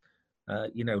winners.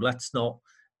 Let's not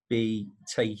be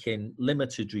taking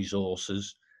limited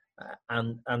resources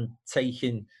and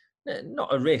taking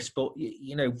not a risk, but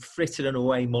frittering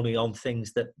away money on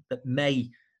things that may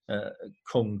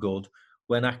come good,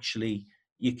 when actually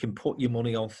you can put your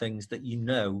money on things that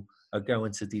are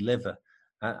going to deliver.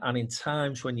 And in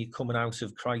times when you're coming out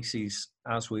of crises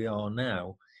as we are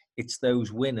now, it's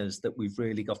those winners that we've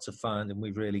really got to find and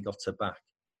we've really got to back.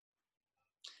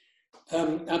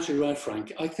 Absolutely right,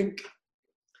 Frank. I think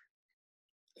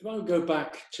if I go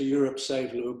back to Europe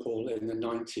Save Liverpool in the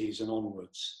 90s and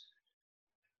onwards,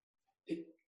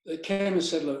 they came and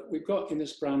said, look, we've got in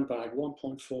this brown bag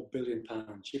 £1.4 billion.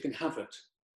 You can have it,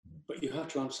 but you have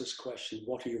to answer this question,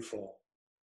 what are you for?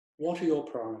 What are your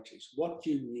priorities? What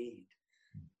do you need?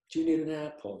 Do you need an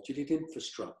airport? Do you need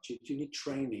infrastructure? Do you need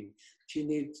training? Do you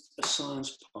need a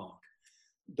science park?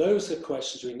 Those are the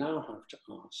questions we now have to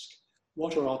ask.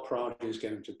 What are our priorities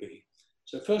going to be?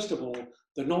 So first of all,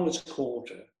 the Knowledge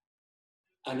Quarter,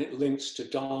 and it links to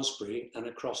Daresbury and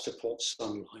across to Port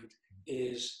Sunlight,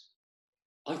 is,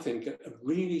 I think, a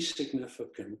really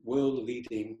significant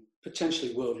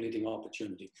potentially world-leading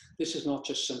opportunity. This is not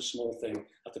just some small thing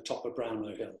at the top of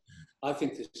Brownlow Hill. I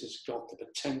think this has got the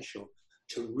potential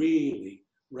to really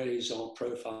raise our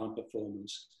profile and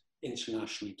performance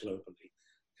internationally, globally.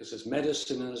 Because there's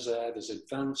medicine there, there's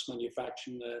advanced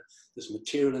manufacturing there, there's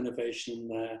material innovation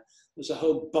there, there's a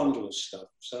whole bundle of stuff.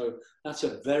 So that's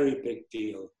a very big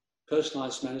deal.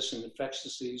 Personalized medicine,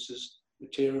 infectious diseases,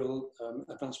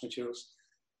 advanced materials,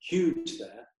 huge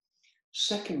there.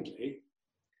 Secondly,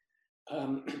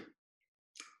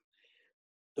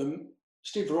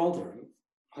 Steve Rotherham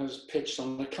has pitched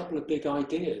on a couple of big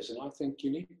ideas, and I think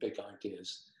you need big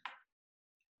ideas.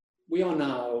 We are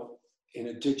now in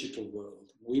a digital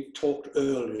world. We've talked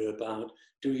earlier about,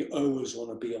 do we always want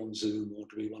to be on Zoom or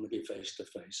do we want to be face to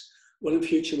face? Well, in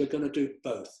future, we're going to do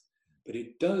both. But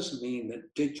it does mean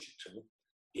that digital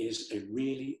is a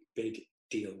really big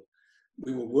deal.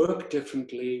 We will work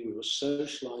differently, we will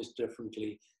socialize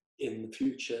differently in the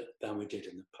future than we did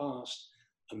in the past.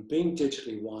 And being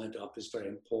digitally wired up is very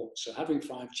important. So having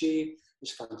 5G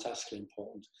is fantastically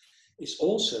important. It's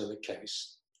also the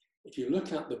case, if you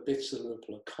look at the bits of the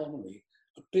local economy,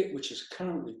 a bit which is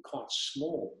currently quite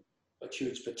small, but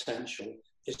huge potential,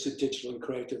 is the digital and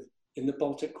creative in the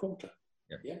Baltic Quarter.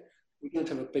 Yeah? We don't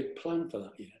have a big plan for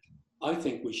that yet. I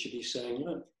think we should be saying,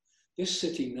 look, this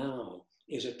city now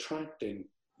is attracting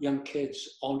young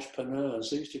kids, entrepreneurs.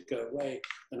 They used to go away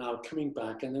and now coming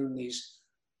back, and they're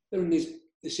in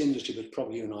this industry that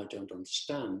probably you and I don't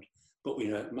understand, but we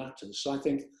know it matters. So I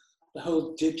think the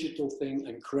whole digital thing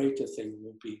and creative thing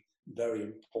will be very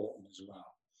important as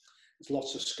well. There's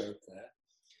lots of scope there.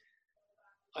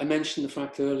 I mentioned the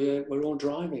fact earlier, we're all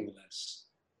driving less.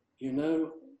 You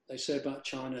know, they say about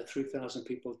China, 3,000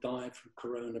 people died from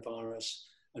coronavirus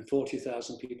and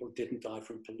 40,000 people didn't die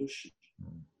from pollution.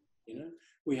 You know,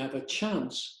 we have a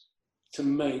chance to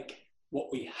make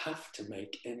what we have to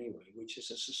make anyway, which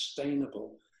is a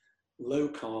sustainable, low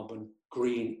carbon,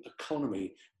 green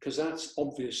economy, because that's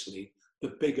obviously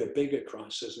the bigger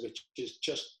crisis, which is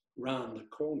just round the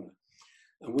corner.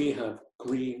 And we have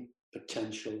green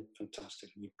potential, fantastic.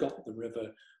 We've got the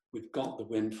river, we've got the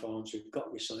wind farms, we've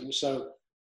got recycling. So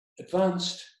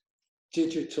advanced,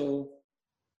 digital,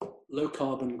 low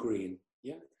carbon, green,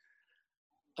 yeah.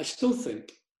 I still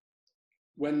think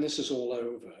when this is all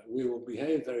over, we will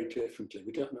behave very differently.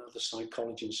 We don't know the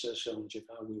psychology and sociology of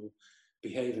how we will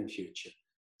behave in future,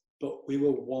 but we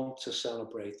will want to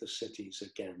celebrate the cities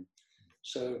again.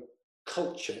 So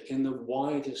culture in the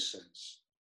widest sense,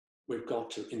 we've got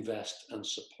to invest and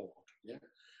support. Yeah,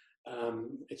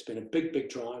 it's been a big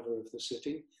driver of the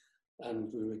city,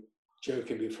 and we were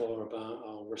joking before about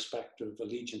our respective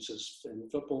allegiances in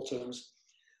football terms.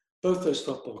 Both those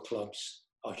football clubs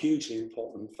are hugely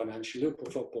important financially.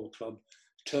 Liverpool Football Club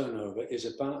turnover is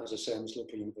about, as I say, as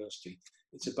Liverpool University,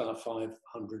 it's about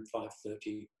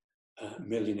 530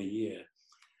 million a year.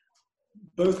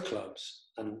 Both clubs,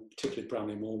 and particularly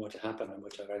Bramley Moore, were to happen, and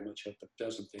which I very much hope it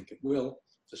doesn't think it will,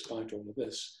 despite all of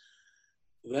this,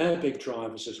 they're big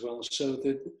drivers as well. So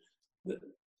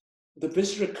the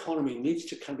visitor economy needs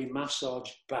to kind of be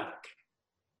massaged back.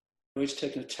 It's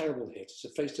taken a terrible hit. It's a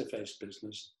face-to-face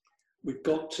business. We've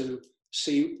got to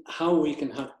see how we can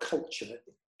have culture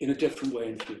in a different way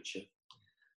in the future.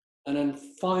 And then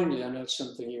finally, I know it's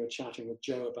something you were chatting with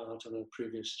Joe about on a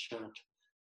previous chat.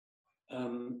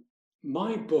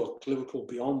 My book, Liverpool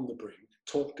Beyond the Brink,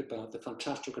 talked about the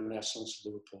fantastic renaissance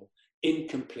of Liverpool,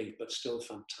 incomplete, but still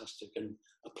fantastic, and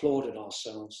applauded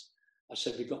ourselves. I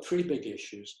said, we've got three big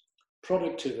issues.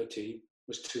 Productivity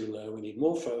was too low. We need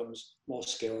more firms, more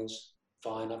skills.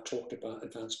 Fine, I've talked about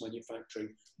advanced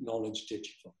manufacturing, knowledge,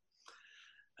 digital.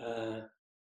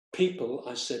 People,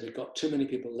 I said, we've got too many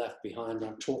people left behind.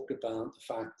 I've talked about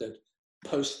the fact that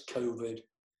post-COVID,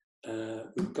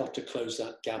 we've got to close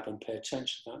that gap and pay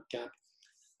attention to that gap.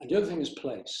 And the other thing is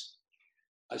place.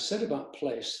 I said about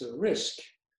place, the risk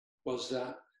was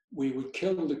that we would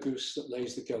kill the goose that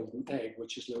lays the golden egg,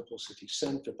 which is Liverpool city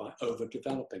centre, by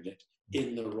overdeveloping it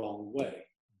in the wrong way.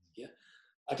 Yeah,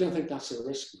 I don't think that's a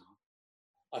risk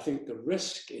now. I think the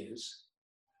risk is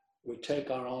we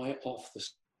take our eye off the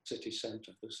city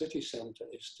centre. The city centre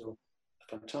is still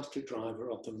a fantastic driver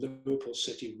of the Liverpool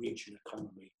city region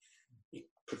economy. It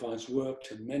provides work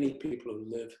to many people who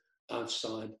live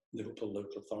outside Liverpool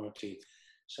local authority.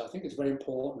 So I think it's very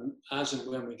important, as and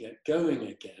when we get going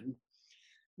again,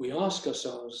 we ask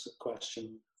ourselves the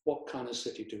question, what kind of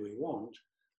city do we want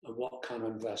and what kind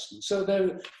of investment? So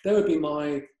there would be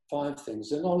my 5 things: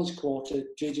 the knowledge quarter,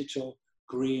 digital,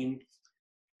 green,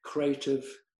 creative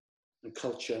and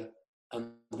culture,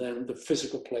 and then the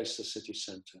physical place, the city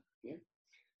centre. Yeah?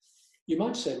 You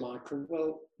might say, Michael,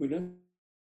 well, we know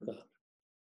that.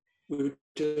 We were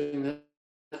doing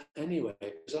that anyway,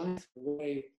 because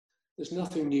there's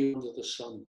nothing new under the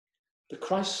sun. The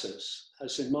crisis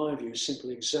has, in my view,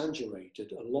 simply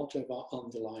exaggerated a lot of our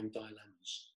underlying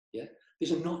dilemmas. Yeah?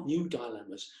 These are not new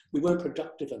dilemmas. We weren't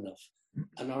productive enough,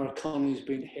 and our economy has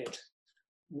been hit.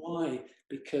 Why?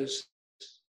 Because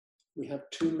we have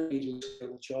too many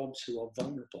low-skilled jobs who are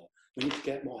vulnerable. We need to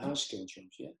get more high-skilled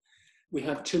jobs. Yeah? we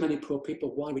have too many poor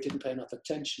people, why we didn't pay enough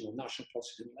attention, or national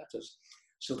policy didn't let us.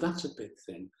 So that's a big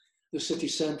thing. The city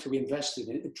centre, we invested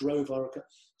in it, it drove our...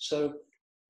 So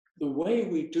the way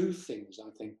we do things, I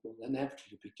think, will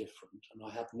inevitably be different, and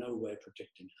I have no way of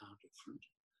predicting how different.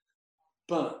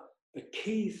 But the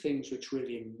key things which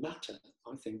really matter,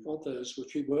 I think, are those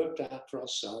which we worked out for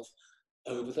ourselves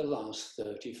over the last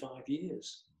 35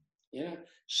 years. Yeah,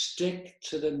 stick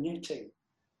to the knitting,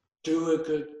 do a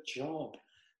good job,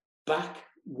 back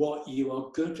what you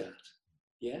are good at,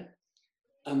 yeah?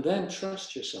 And then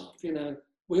trust yourself. You know,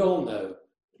 we all know,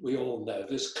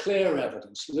 there's clear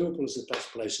evidence. Liverpool is the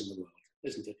best place in the world,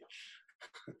 isn't it?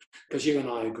 Because you and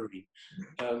I agree.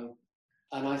 And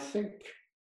I think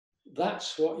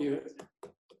that's what you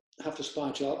have to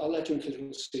aspire to. I'll let you into a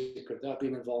little secret. I've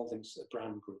been involved in the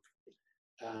brand group,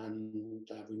 and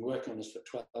I've been working on this for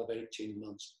 12, 18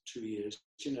 months, 2 years.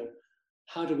 You know,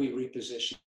 how do we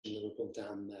reposition Liverpool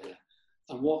down there?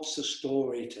 And what's the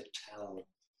story to tell?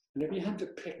 And if you had to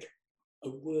pick a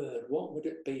word, what would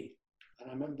it be? And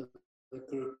I remember the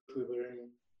group we were in,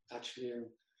 actually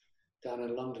down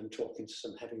in London, talking to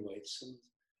some heavyweights, and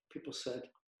people said,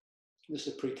 this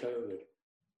is pre-COVID,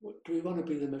 do we want to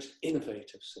be the most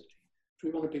innovative city? Do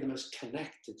we want to be the most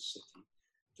connected city?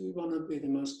 Do we want to be the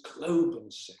most global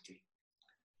city?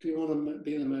 Do we want to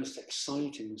be the most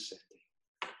exciting city?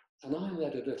 And I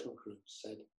led a little group,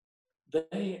 said,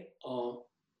 they are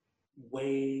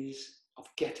ways of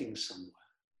getting somewhere.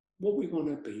 What we want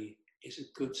to be is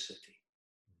a good city.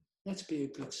 Let's be a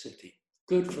good city.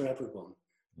 Good for everyone.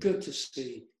 Good to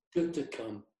see, good to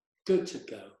come, good to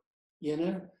go, you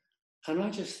know? And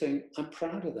I just think, I'm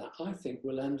proud of that. I think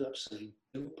we'll end up saying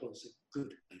Liverpool is a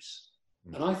good place.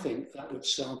 And I think that would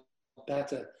sound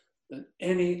better than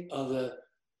any other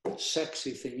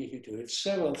sexy thing you could do. It's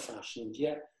so old-fashioned,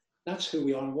 yet that's who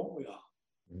we are and what we are.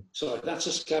 Sorry, that's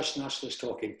a Scouse nationalist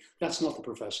talking. That's not the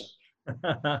professor.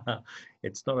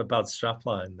 It's not a bad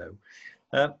strapline, though.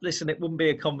 Listen, it wouldn't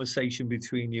be a conversation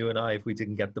between you and I if we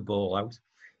didn't get the ball out.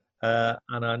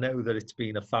 And I know that it's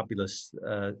been a fabulous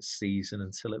season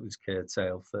until it was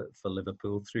curtailed for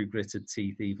Liverpool through gritted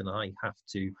teeth. Even I have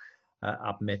to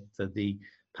admit that the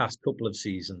past couple of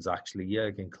seasons, actually,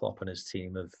 Jurgen Klopp and his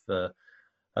team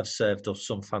have served us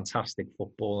some fantastic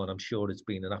football, and I'm sure it's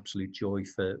been an absolute joy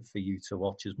for you to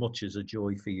watch, as much as a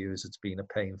joy for you as it's been a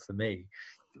pain for me.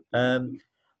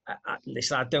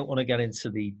 Listen, I don't want to get into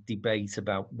the debate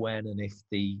about when and if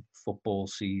the football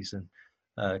season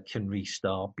can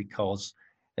restart, because,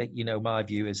 you know, my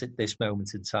view is at this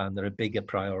moment in time, there are bigger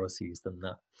priorities than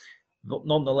that. But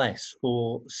nonetheless,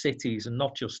 for cities, and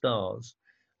not just ours,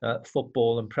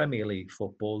 football and Premier League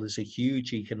football is a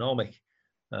huge economic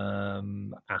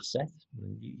asset.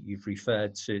 You've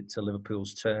referred to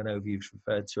Liverpool's turnover, you've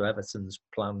referred to Everton's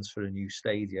plans for a new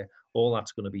stadium. All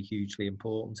that's going to be hugely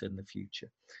important in the future.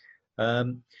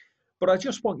 But I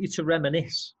just want you to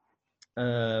reminisce,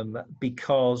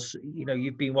 because, you know,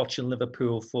 you've been watching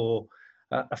Liverpool for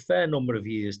a fair number of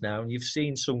years now, and you've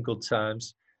seen some good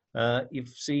times. You've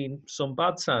seen some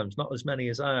bad times, not as many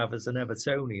as I have as an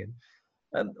Evertonian.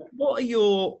 What are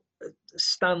your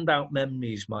standout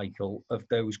memories, Michael, of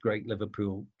those great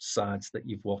Liverpool sides that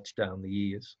you've watched down the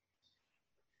years?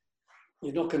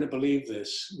 You're not going to believe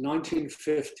this.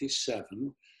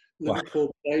 1957, Wow.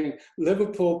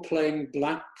 Liverpool playing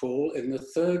Blackpool in the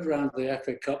third round of the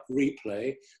FA Cup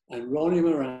replay, and Ronnie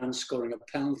Moran scoring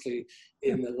a penalty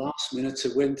in the last minute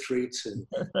to win 3-2.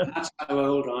 That's how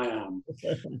old I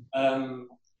am.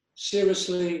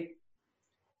 Seriously,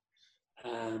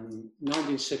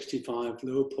 1965,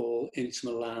 Liverpool,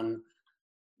 Inter Milan,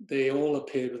 they all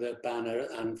appeared with their banner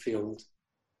at Anfield.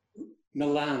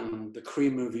 Milan, the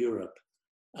cream of Europe,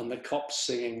 and the cops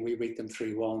singing, we beat them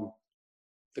 3-1.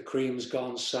 The cream's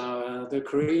gone sour, the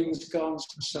cream's gone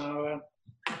sour.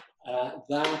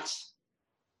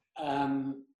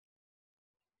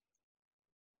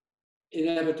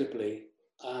 Inevitably,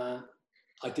 I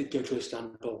did go to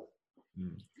Istanbul.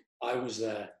 I was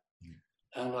there.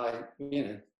 And you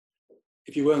know,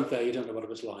 if you weren't there, you don't know what it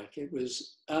was like. It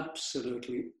was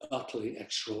absolutely, utterly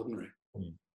extraordinary.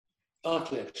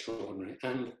 Utterly extraordinary.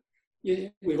 And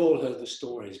we've all heard the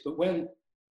stories, but when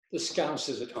the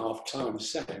Scousers at half-time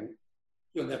sang,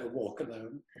 "You'll never walk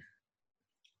alone,"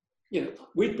 you know,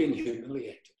 we'd been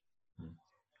humiliated.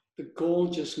 The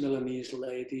gorgeous Milanese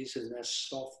ladies in their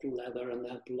soft leather and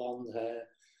their blonde hair.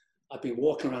 I've been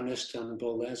walking around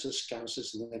Istanbul, there's the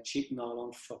Scousers and their cheap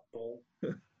nylon football,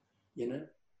 you know.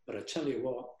 But I tell you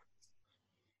what,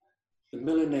 the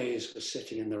Milanese were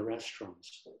sitting in the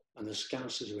restaurants and the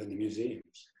Scousers were in the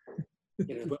museums.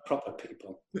 You know, we're proper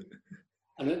people.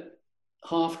 And at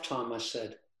half-time I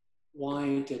said,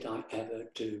 why did I ever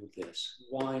do this?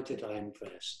 Why did I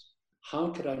invest? How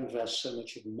could I invest so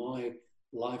much of my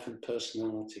life and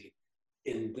personality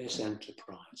in this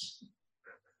enterprise?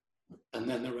 And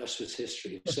then the rest was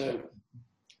history. So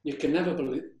you can never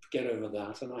get over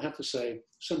that. And I have to say,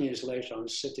 some years later, I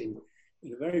was sitting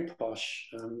in a very posh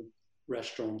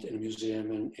restaurant in a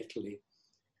museum in Italy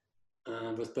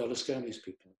with Berlusconi's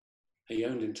people. He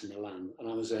owned Inter Milan, and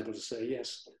I was able to say,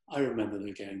 yes, I remember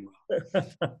the game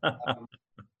well.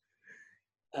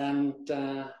 And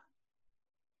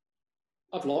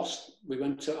I've lost. We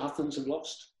went to Athens and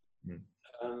lost.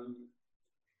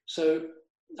 So,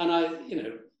 and I, you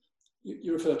know,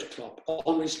 you refer to Klopp,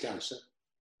 Henri Scouser,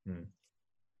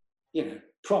 you know,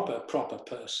 proper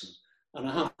person. And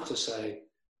I have to say,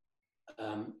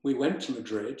 we went to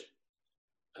Madrid,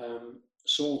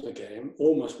 saw the game,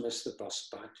 almost missed the bus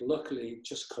back, luckily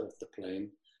just caught the plane,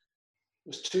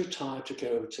 was too tired to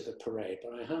go to the parade,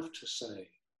 but I have to say,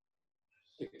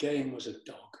 the game was a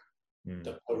dog.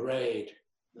 The parade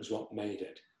was what made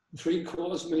it.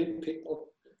 750,000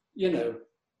 people, you know,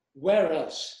 where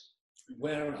else?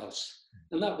 Where else?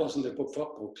 And that wasn't a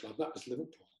football club, that was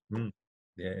Liverpool.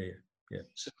 Yeah.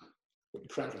 So I'm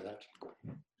proud of that.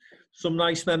 Some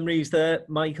nice memories there,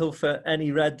 Michael, for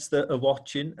any Reds that are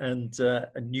watching, and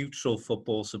neutral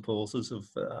football supporters.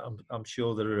 I'm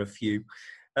sure there are a few.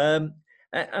 And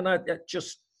I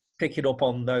just picking up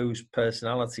on those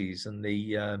personalities and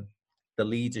the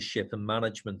leadership and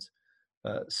management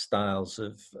styles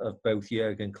of both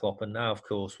Jurgen Klopp, and now, of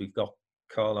course, we've got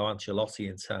Carlo Ancelotti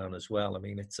in town as well. I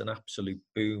mean, it's an absolute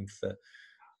boom for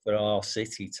our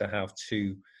city to have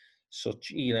two such,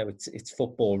 you know, it's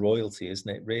football royalty,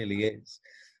 isn't it? It really is.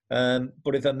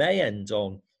 But if I may end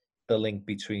on the link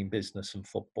between business and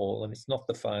football, and it's not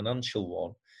the financial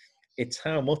one, it's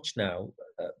how much now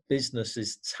business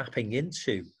is tapping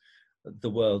into the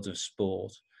world of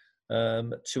sport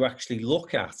to actually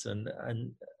look at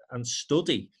and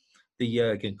study the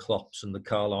Jurgen Klopps and the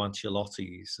Carlo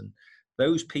Ancelottis and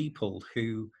those people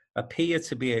who appear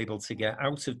to be able to get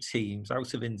out of teams,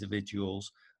 out of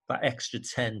individuals, that extra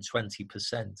 10,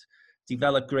 20%,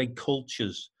 develop great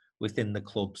cultures within the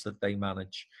clubs that they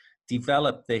manage,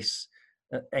 develop this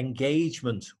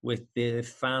engagement with the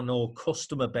fan or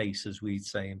customer base, as we'd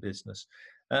say in business.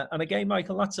 And again,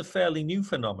 Michael, that's a fairly new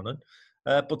phenomenon,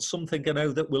 but something I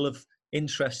know that will have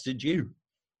interested you.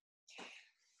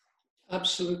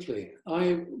 Absolutely.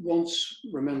 I once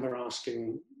remember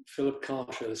asking Philip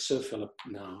Carter, Sir Philip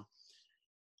now,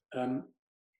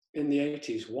 in the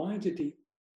 80s, why did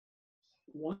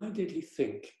he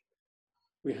think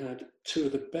we had two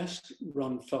of the best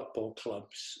run football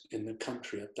clubs in the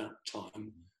country at that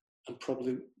time, and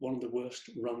probably one of the worst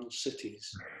run cities?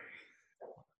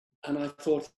 And I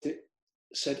thought it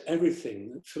said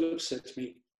everything. Philip said to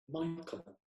me,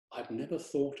 Michael, I've never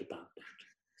thought about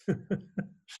that.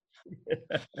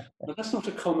 But that's not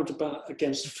a comment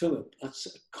against Philip. That's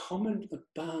a comment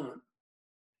about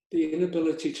the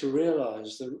inability to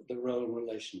realize the role and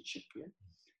relationship. Yeah?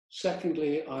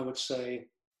 Secondly, I would say,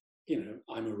 you know,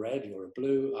 I'm a red, you're a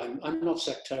blue. I'm not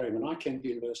sectarian. When I came to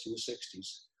university in the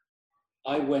 60s,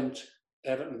 I went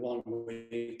Everton one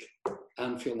week,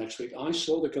 Anfield next week. I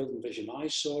saw the Golden Vision. I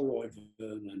saw Roy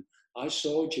Vernon. I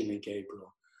saw Jimmy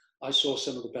Gabriel. I saw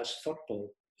some of the best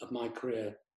football of my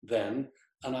career then,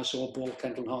 and I saw Ball,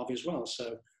 Kent and Harvey as well.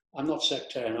 So I'm not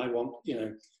sectarian. I want, you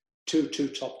know, two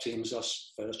top teams,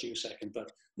 us first, you second,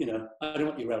 but, you know, I don't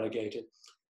want you relegated.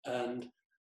 And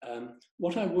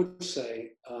what I would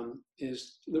say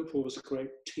is Liverpool was a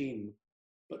great team,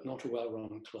 but not a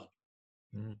well-run club.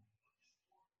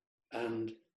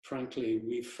 And frankly,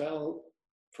 we fell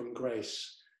from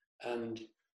grace. And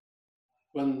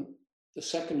when the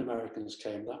second Americans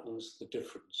came, that was the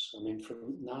difference. I mean,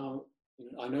 from now,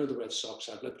 you know, I know the Red Sox.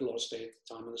 I've lived a lot of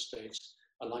time in the States.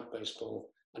 I like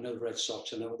baseball. I know the Red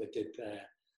Sox. I know what they did there.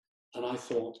 And I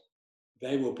thought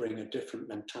they will bring a different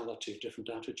mentality, a different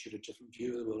attitude, a different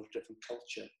view of the world, a different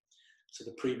culture to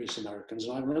the previous Americans.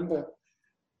 And I remember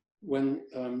when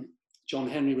John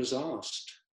Henry was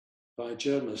asked by a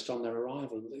journalist on their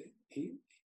arrival, he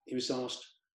was asked,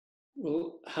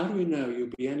 well, how do we know you'll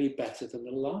be any better than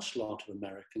the last lot of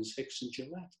Americans, Hicks and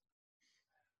Gillette?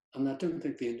 And I don't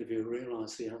think the interviewer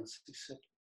realized the answer. He said,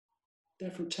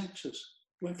 they're from Texas.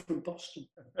 We're from Boston.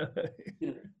 You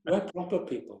know, we're proper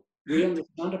people. We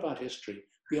understand about history.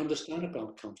 We understand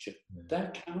about culture.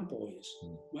 They're cowboys.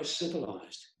 We're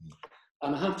civilized.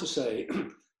 And I have to say,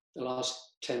 the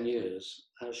last 10 years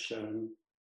has shown,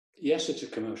 yes, it's a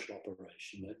commercial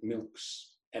operation. It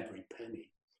milks every penny.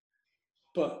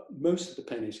 but most of the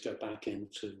pennies go back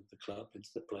into the club, into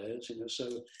the players, you know,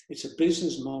 so it's a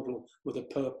business model with a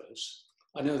purpose.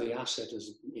 I know the asset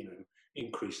has, you know,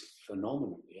 increased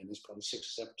phenomenally, and it's probably 6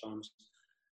 or 7 times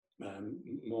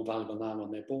more valuable now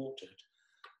when they bought it.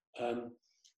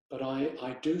 But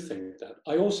I do think that,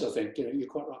 I also think, you know, you're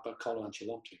quite right about Carlo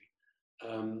Ancelotti.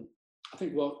 I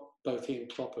think what both he and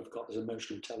Klopp have got is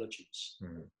emotional intelligence.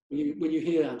 Mm. When you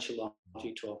hear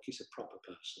Ancelotti talk, he's a proper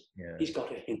person. Yeah. He's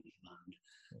got a hinterland.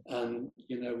 And,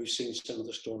 you know, we've seen some of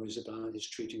the stories about his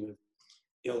treating of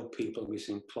ill people. We've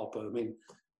seen Klopp. I mean,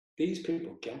 these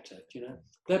people get it, you know.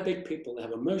 They're big people. They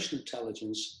have emotional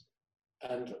intelligence.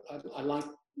 And I like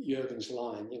Jurgen's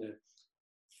line, you know,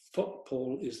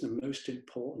 football is the most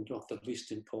important of the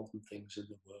least important things in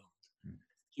the world. Mm.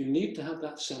 You need to have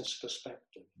that sense of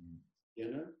perspective,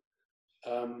 you know.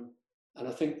 And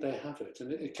I think they have it.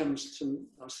 And it comes to,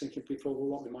 I was thinking before, well,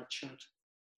 what we might chat.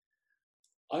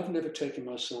 I've never taken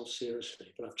myself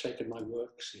seriously, but I've taken my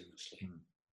work seriously. Mm.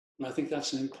 And I think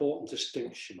that's an important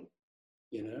distinction,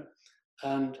 you know.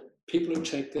 And people who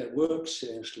take their work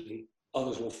seriously,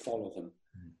 others will follow them.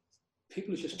 Mm.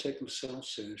 People who just take themselves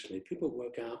seriously, people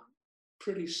work out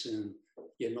pretty soon,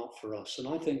 you're not for us. And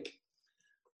I think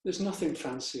there's nothing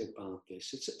fancy about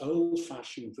this. It's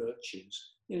old-fashioned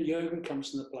virtues. You know, Jurgen comes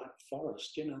from the Black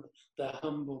Forest, you know, they're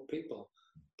humble people.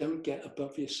 Don't get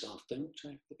above yourself, don't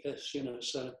take the piss, you know.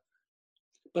 So,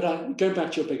 but going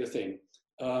back to your bigger thing,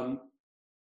 I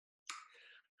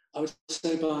would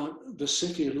say about the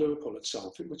city of Liverpool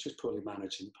itself, which was poorly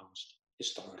managed in the past,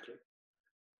 historically.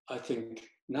 I think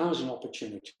now is an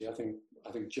opportunity. I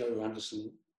think Joe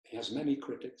Anderson, he has many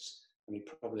critics, and he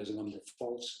probably has a number of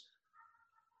faults,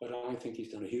 but I think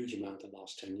he's done a huge amount in the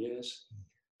last 10 years.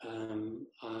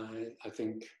 I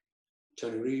think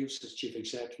Tony Reeves, as chief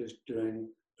executive, is doing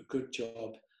a good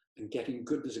job and getting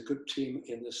good. There's a good team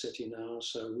in the city now,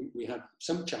 so we had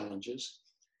some challenges,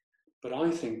 but I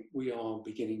think we are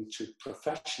beginning to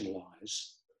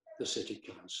professionalize the city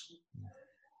council,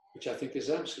 which I think is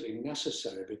absolutely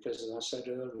necessary because, as I said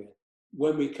earlier,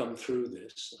 when we come through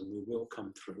this, and we will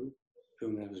come through,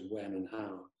 who knows when and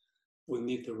how, we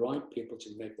need the right people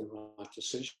to make the right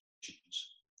decisions.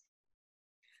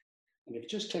 And if you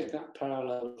just take that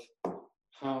parallel of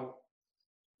how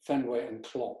Fenway and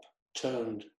Klopp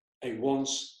turned a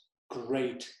once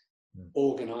great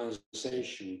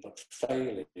organization, but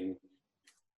failing,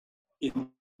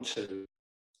 into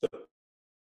the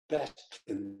best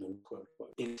in the world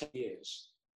in 10 years,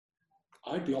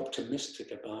 I'd be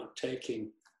optimistic about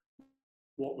taking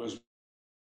what was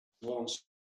once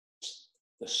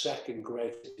the second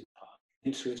greatest empire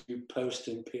into its new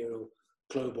post-imperial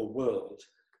global world.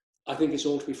 I think it's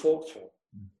all to be fought for,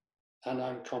 and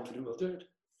I'm confident we'll do it.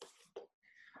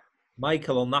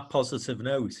 Michael, on that positive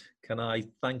note, can I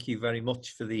thank you very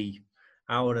much for the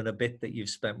hour and a bit that you've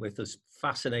spent with us.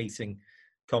 Fascinating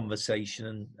conversation,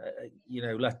 and you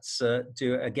know, let's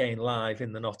do it again live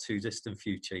in the not too distant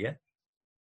future. Yeah.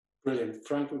 Brilliant,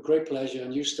 Frank. With great pleasure,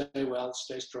 and you stay well,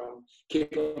 stay strong,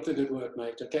 keep up the good work,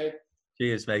 mate. Okay.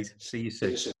 Cheers, mate. See you soon.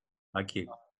 See you soon. Thank you.